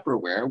some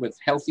Tupperware with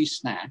healthy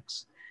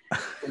snacks,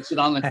 puts it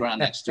on the ground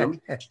next to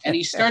him, and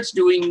he starts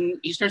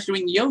doing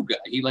yoga.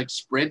 He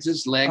spreads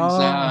his legs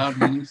out.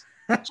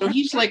 So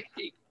he's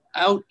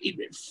out,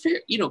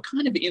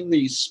 kind of in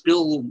the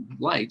spill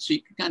light, so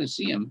you can kind of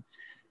see him.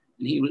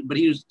 And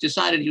he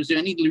decided he was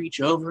going to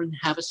reach over and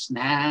have a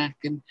snack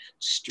and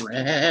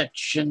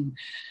stretch, and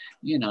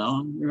we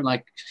were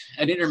like,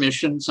 at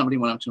intermission, somebody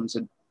went up to him and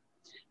said,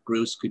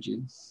 "Bruce, could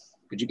you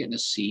get in a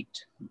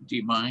seat? Do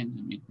you mind?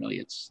 I mean, really,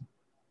 it's."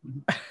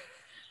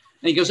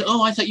 And he goes,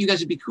 "Oh, I thought you guys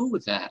would be cool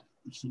with that."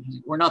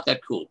 We're not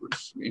that cool,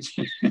 Bruce.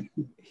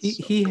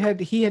 he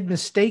had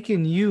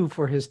mistaken you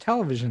for his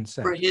television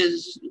set. For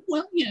his,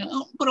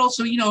 but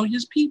also,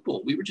 his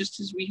people. We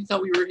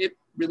thought we were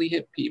really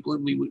hip people,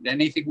 and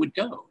anything would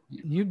go.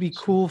 You'd be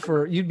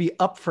you'd be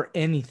up for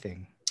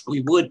anything.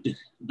 We would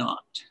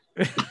not.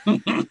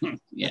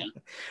 Yeah.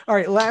 All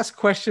right. Last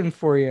question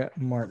for you,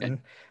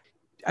 Martin.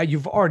 Okay.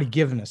 You've already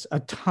given us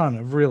a ton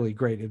of really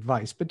great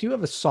advice, but do you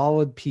have a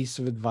solid piece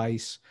of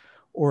advice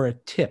or a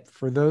tip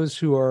for those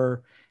who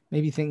are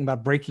maybe thinking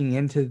about breaking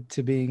into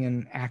being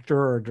an actor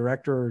or a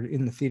director or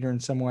in the theater in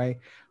some way,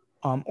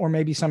 or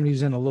maybe somebody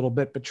who's in a little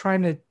bit, but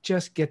trying to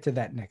just get to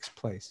that next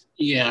place?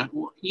 Yeah.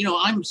 Well,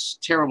 I'm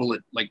terrible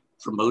at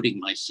promoting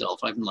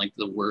myself. I'm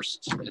the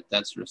worst at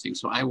that sort of thing.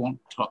 So I won't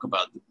talk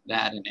about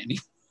that in any,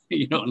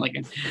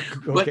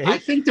 but I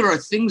think there are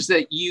things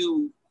that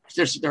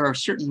there are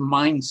certain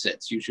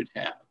mindsets you should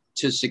have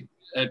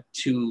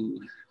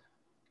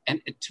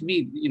and to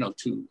me,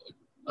 to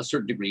a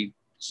certain degree,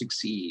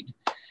 succeed.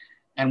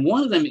 And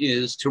one of them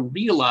is to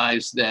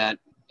realize that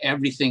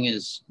everything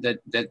is that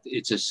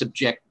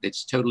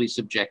it's totally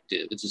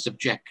subjective. It's a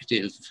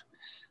subjective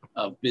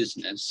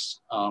business.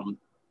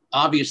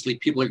 Obviously,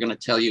 people are going to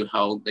tell you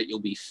that you'll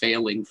be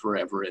failing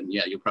forever, and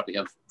you'll probably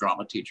have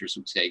drama teachers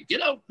who say,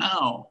 "Get out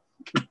now,"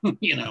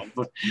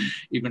 but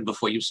even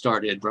before you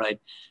started, right?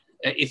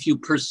 If you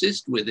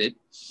persist with it,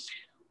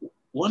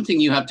 one thing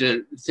you have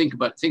to think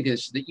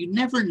is that you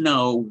never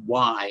know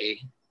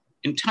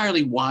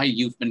entirely why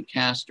you've been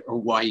cast or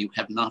why you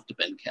have not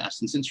been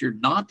cast. And since you're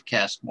not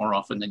cast more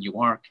often than you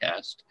are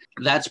cast,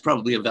 that's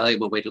probably a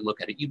valuable way to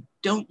look at it. You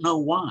don't know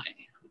why.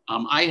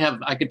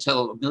 I could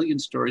tell a million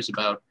stories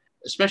about,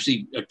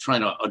 especially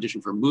trying to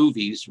audition for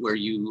movies where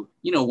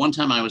one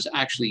time I was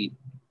actually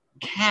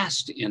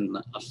cast in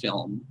a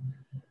film.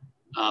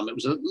 It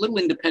was a little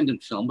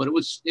independent film, but it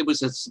was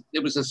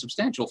a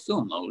substantial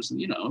film though.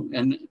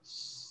 And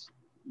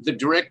the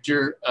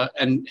director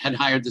had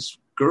hired this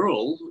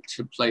girl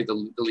to play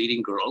the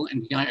leading girl,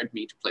 and he hired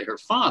me to play her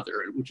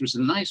father, which was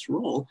a nice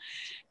role.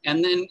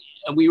 And then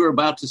we were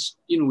about to,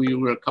 we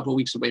were a couple of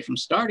weeks away from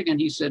starting, and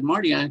he said,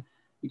 "Marty,"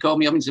 he called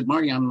me up and said,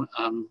 "Marty, I'm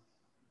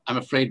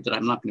afraid that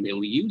I'm not going to be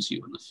able to use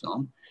you in the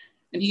film."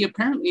 And he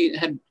apparently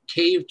had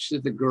caved to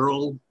the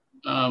girl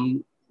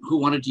who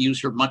wanted to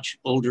use her much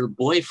older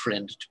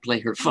boyfriend to play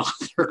her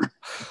father.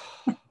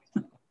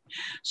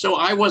 So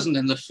I wasn't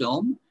in the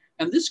film,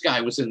 and this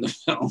guy was in the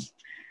film.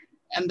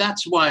 and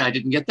that's why I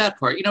didn't get that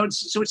part.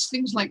 It's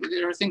things like,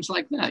 there are things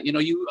like that.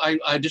 I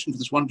auditioned for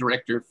this one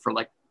director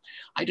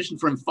I auditioned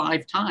for him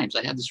 5 times.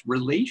 I had this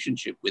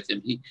relationship with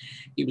him. He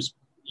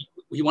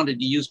wanted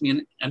to use me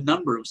in a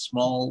number of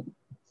small,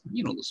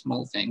 the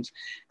small things.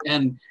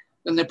 And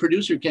then the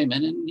producer came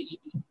in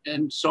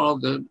and saw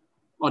the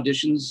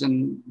auditions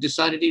and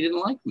decided he didn't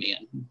like me.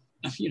 And,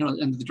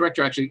 and the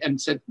director actually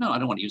said, no, I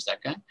don't want to use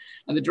that guy.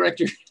 And the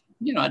director,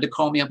 had to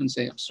call me up and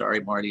say, I'm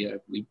sorry, Marty,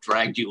 we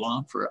dragged you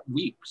on for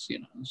weeks,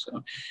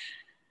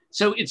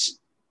 So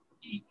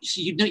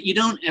you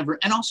don't ever,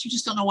 and also you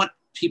just don't know what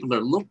people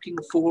are looking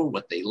for,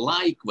 what they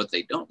like, what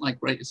they don't like,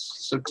 right?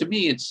 So to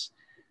me, it's,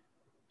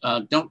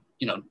 don't,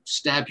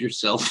 stab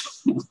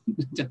yourself,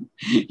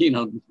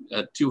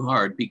 too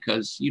hard,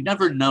 because you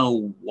never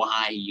know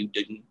why you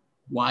did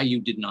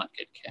not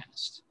get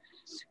cast.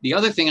 The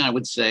other thing I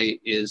would say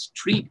is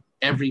treat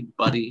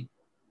everybody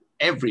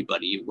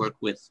you work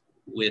with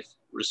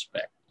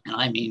respect. And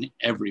I mean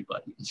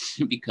everybody,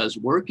 because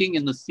working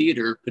in the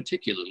theater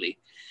particularly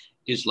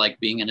is like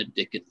being in a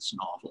Dickens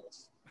novel.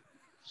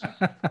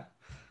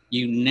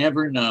 You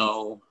never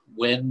know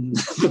when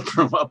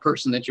a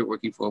person that you're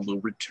working for will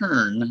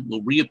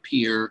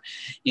reappear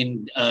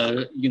in,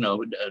 a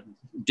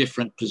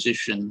different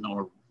position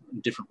or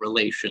different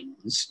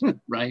relations,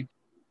 right?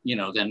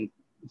 Then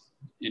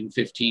in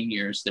 15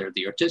 years, they're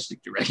the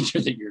artistic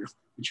director that you're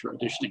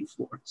auditioning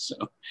for. So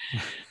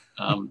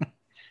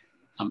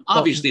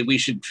obviously we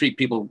should treat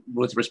people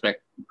with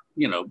respect,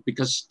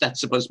 because that's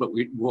supposed to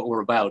be what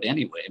we're about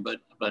anyway. But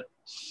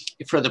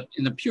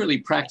in the purely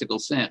practical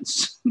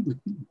sense,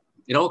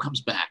 it all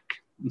comes back.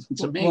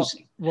 It's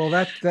amazing. Well,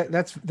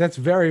 that's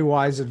very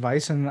wise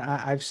advice. And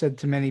I've said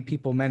to many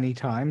people many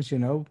times,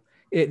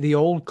 the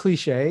old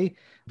cliche,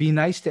 be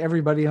nice to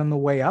everybody on the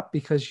way up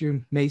because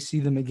you may see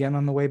them again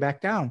on the way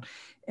back down.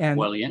 And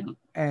well, yeah.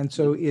 And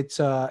so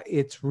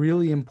it's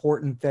really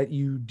important that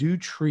you do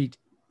treat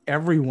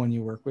everyone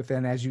you work with,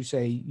 and as you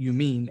say, you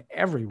mean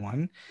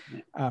everyone,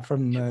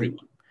 from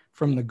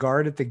the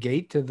guard at the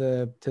gate to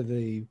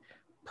the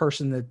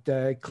person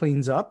that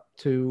cleans up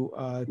to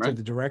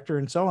the director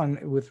and so on,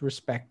 with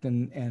respect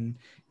and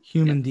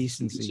human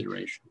decency.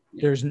 Consideration.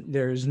 Yeah.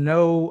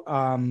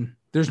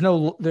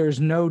 There's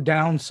no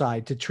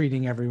downside to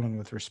treating everyone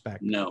with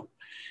respect. No,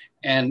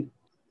 and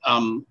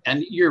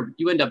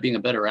you end up being a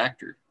better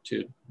actor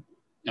too.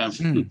 I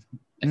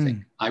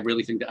think I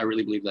really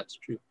believe that's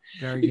true.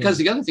 Because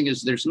the other thing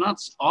is there's not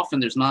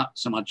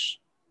so much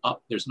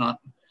up. There's not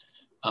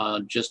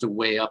just a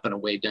way up and a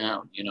way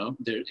down.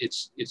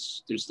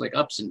 There's like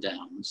ups and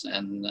downs,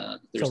 and there's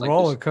it's a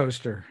roller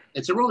coaster.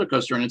 It's a roller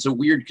coaster, and it's a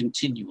weird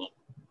continuum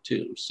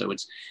too. So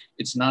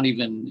it's not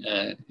even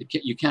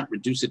you can't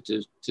reduce it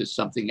to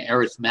something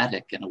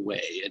arithmetic in a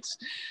way. It's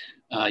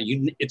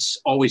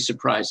always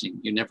surprising.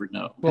 You never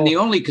know. Well, and the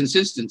only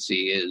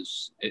consistency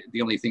is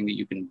the only thing that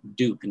you can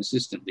do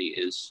consistently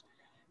is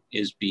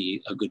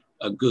be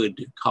a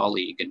good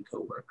colleague and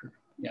coworker.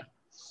 Yeah.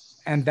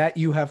 And that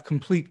you have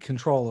complete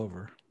control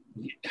over.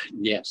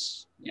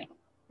 Yes. Yeah.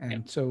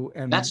 And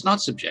that's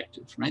not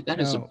subjective, right? That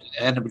is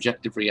an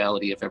objective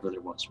reality if ever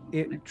there was one.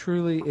 It right?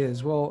 truly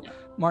is. Well, yeah.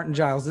 Martin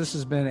Giles, this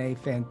has been a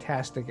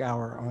fantastic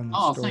hour on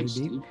the Story thanks,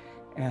 Beat. Steve.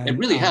 And it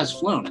really has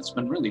flown. It's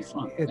been really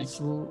fun. It's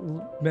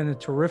been a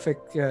terrific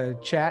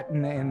chat,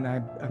 and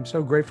I'm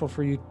so grateful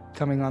for you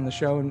coming on the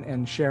show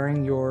and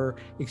sharing your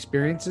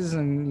experiences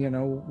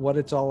and what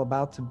it's all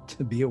about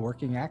to be a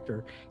working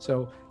actor.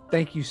 So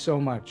thank you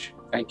so much.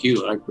 Thank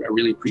you. I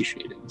really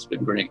appreciate it. It's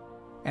been great.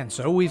 And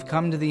so we've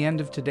come to the end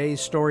of today's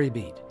Story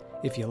Beat.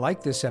 If you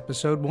like this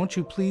episode, won't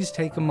you please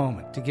take a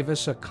moment to give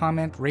us a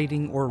comment,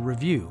 rating, or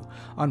review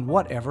on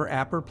whatever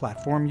app or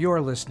platform you're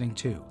listening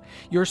to.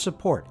 Your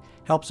support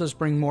helps us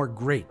bring more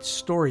great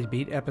Story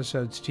Beat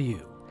episodes to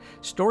you.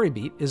 Story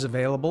Beat is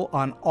available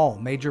on all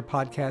major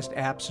podcast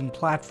apps and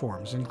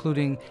platforms,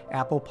 including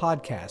Apple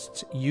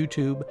Podcasts,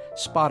 YouTube,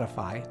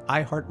 Spotify,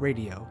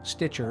 iHeartRadio,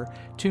 Stitcher,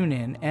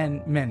 TuneIn,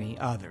 and many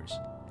others.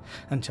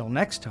 Until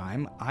next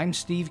time, I'm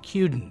Steve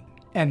Cuden,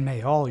 and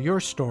may all your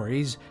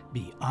stories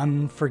be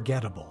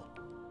unforgettable.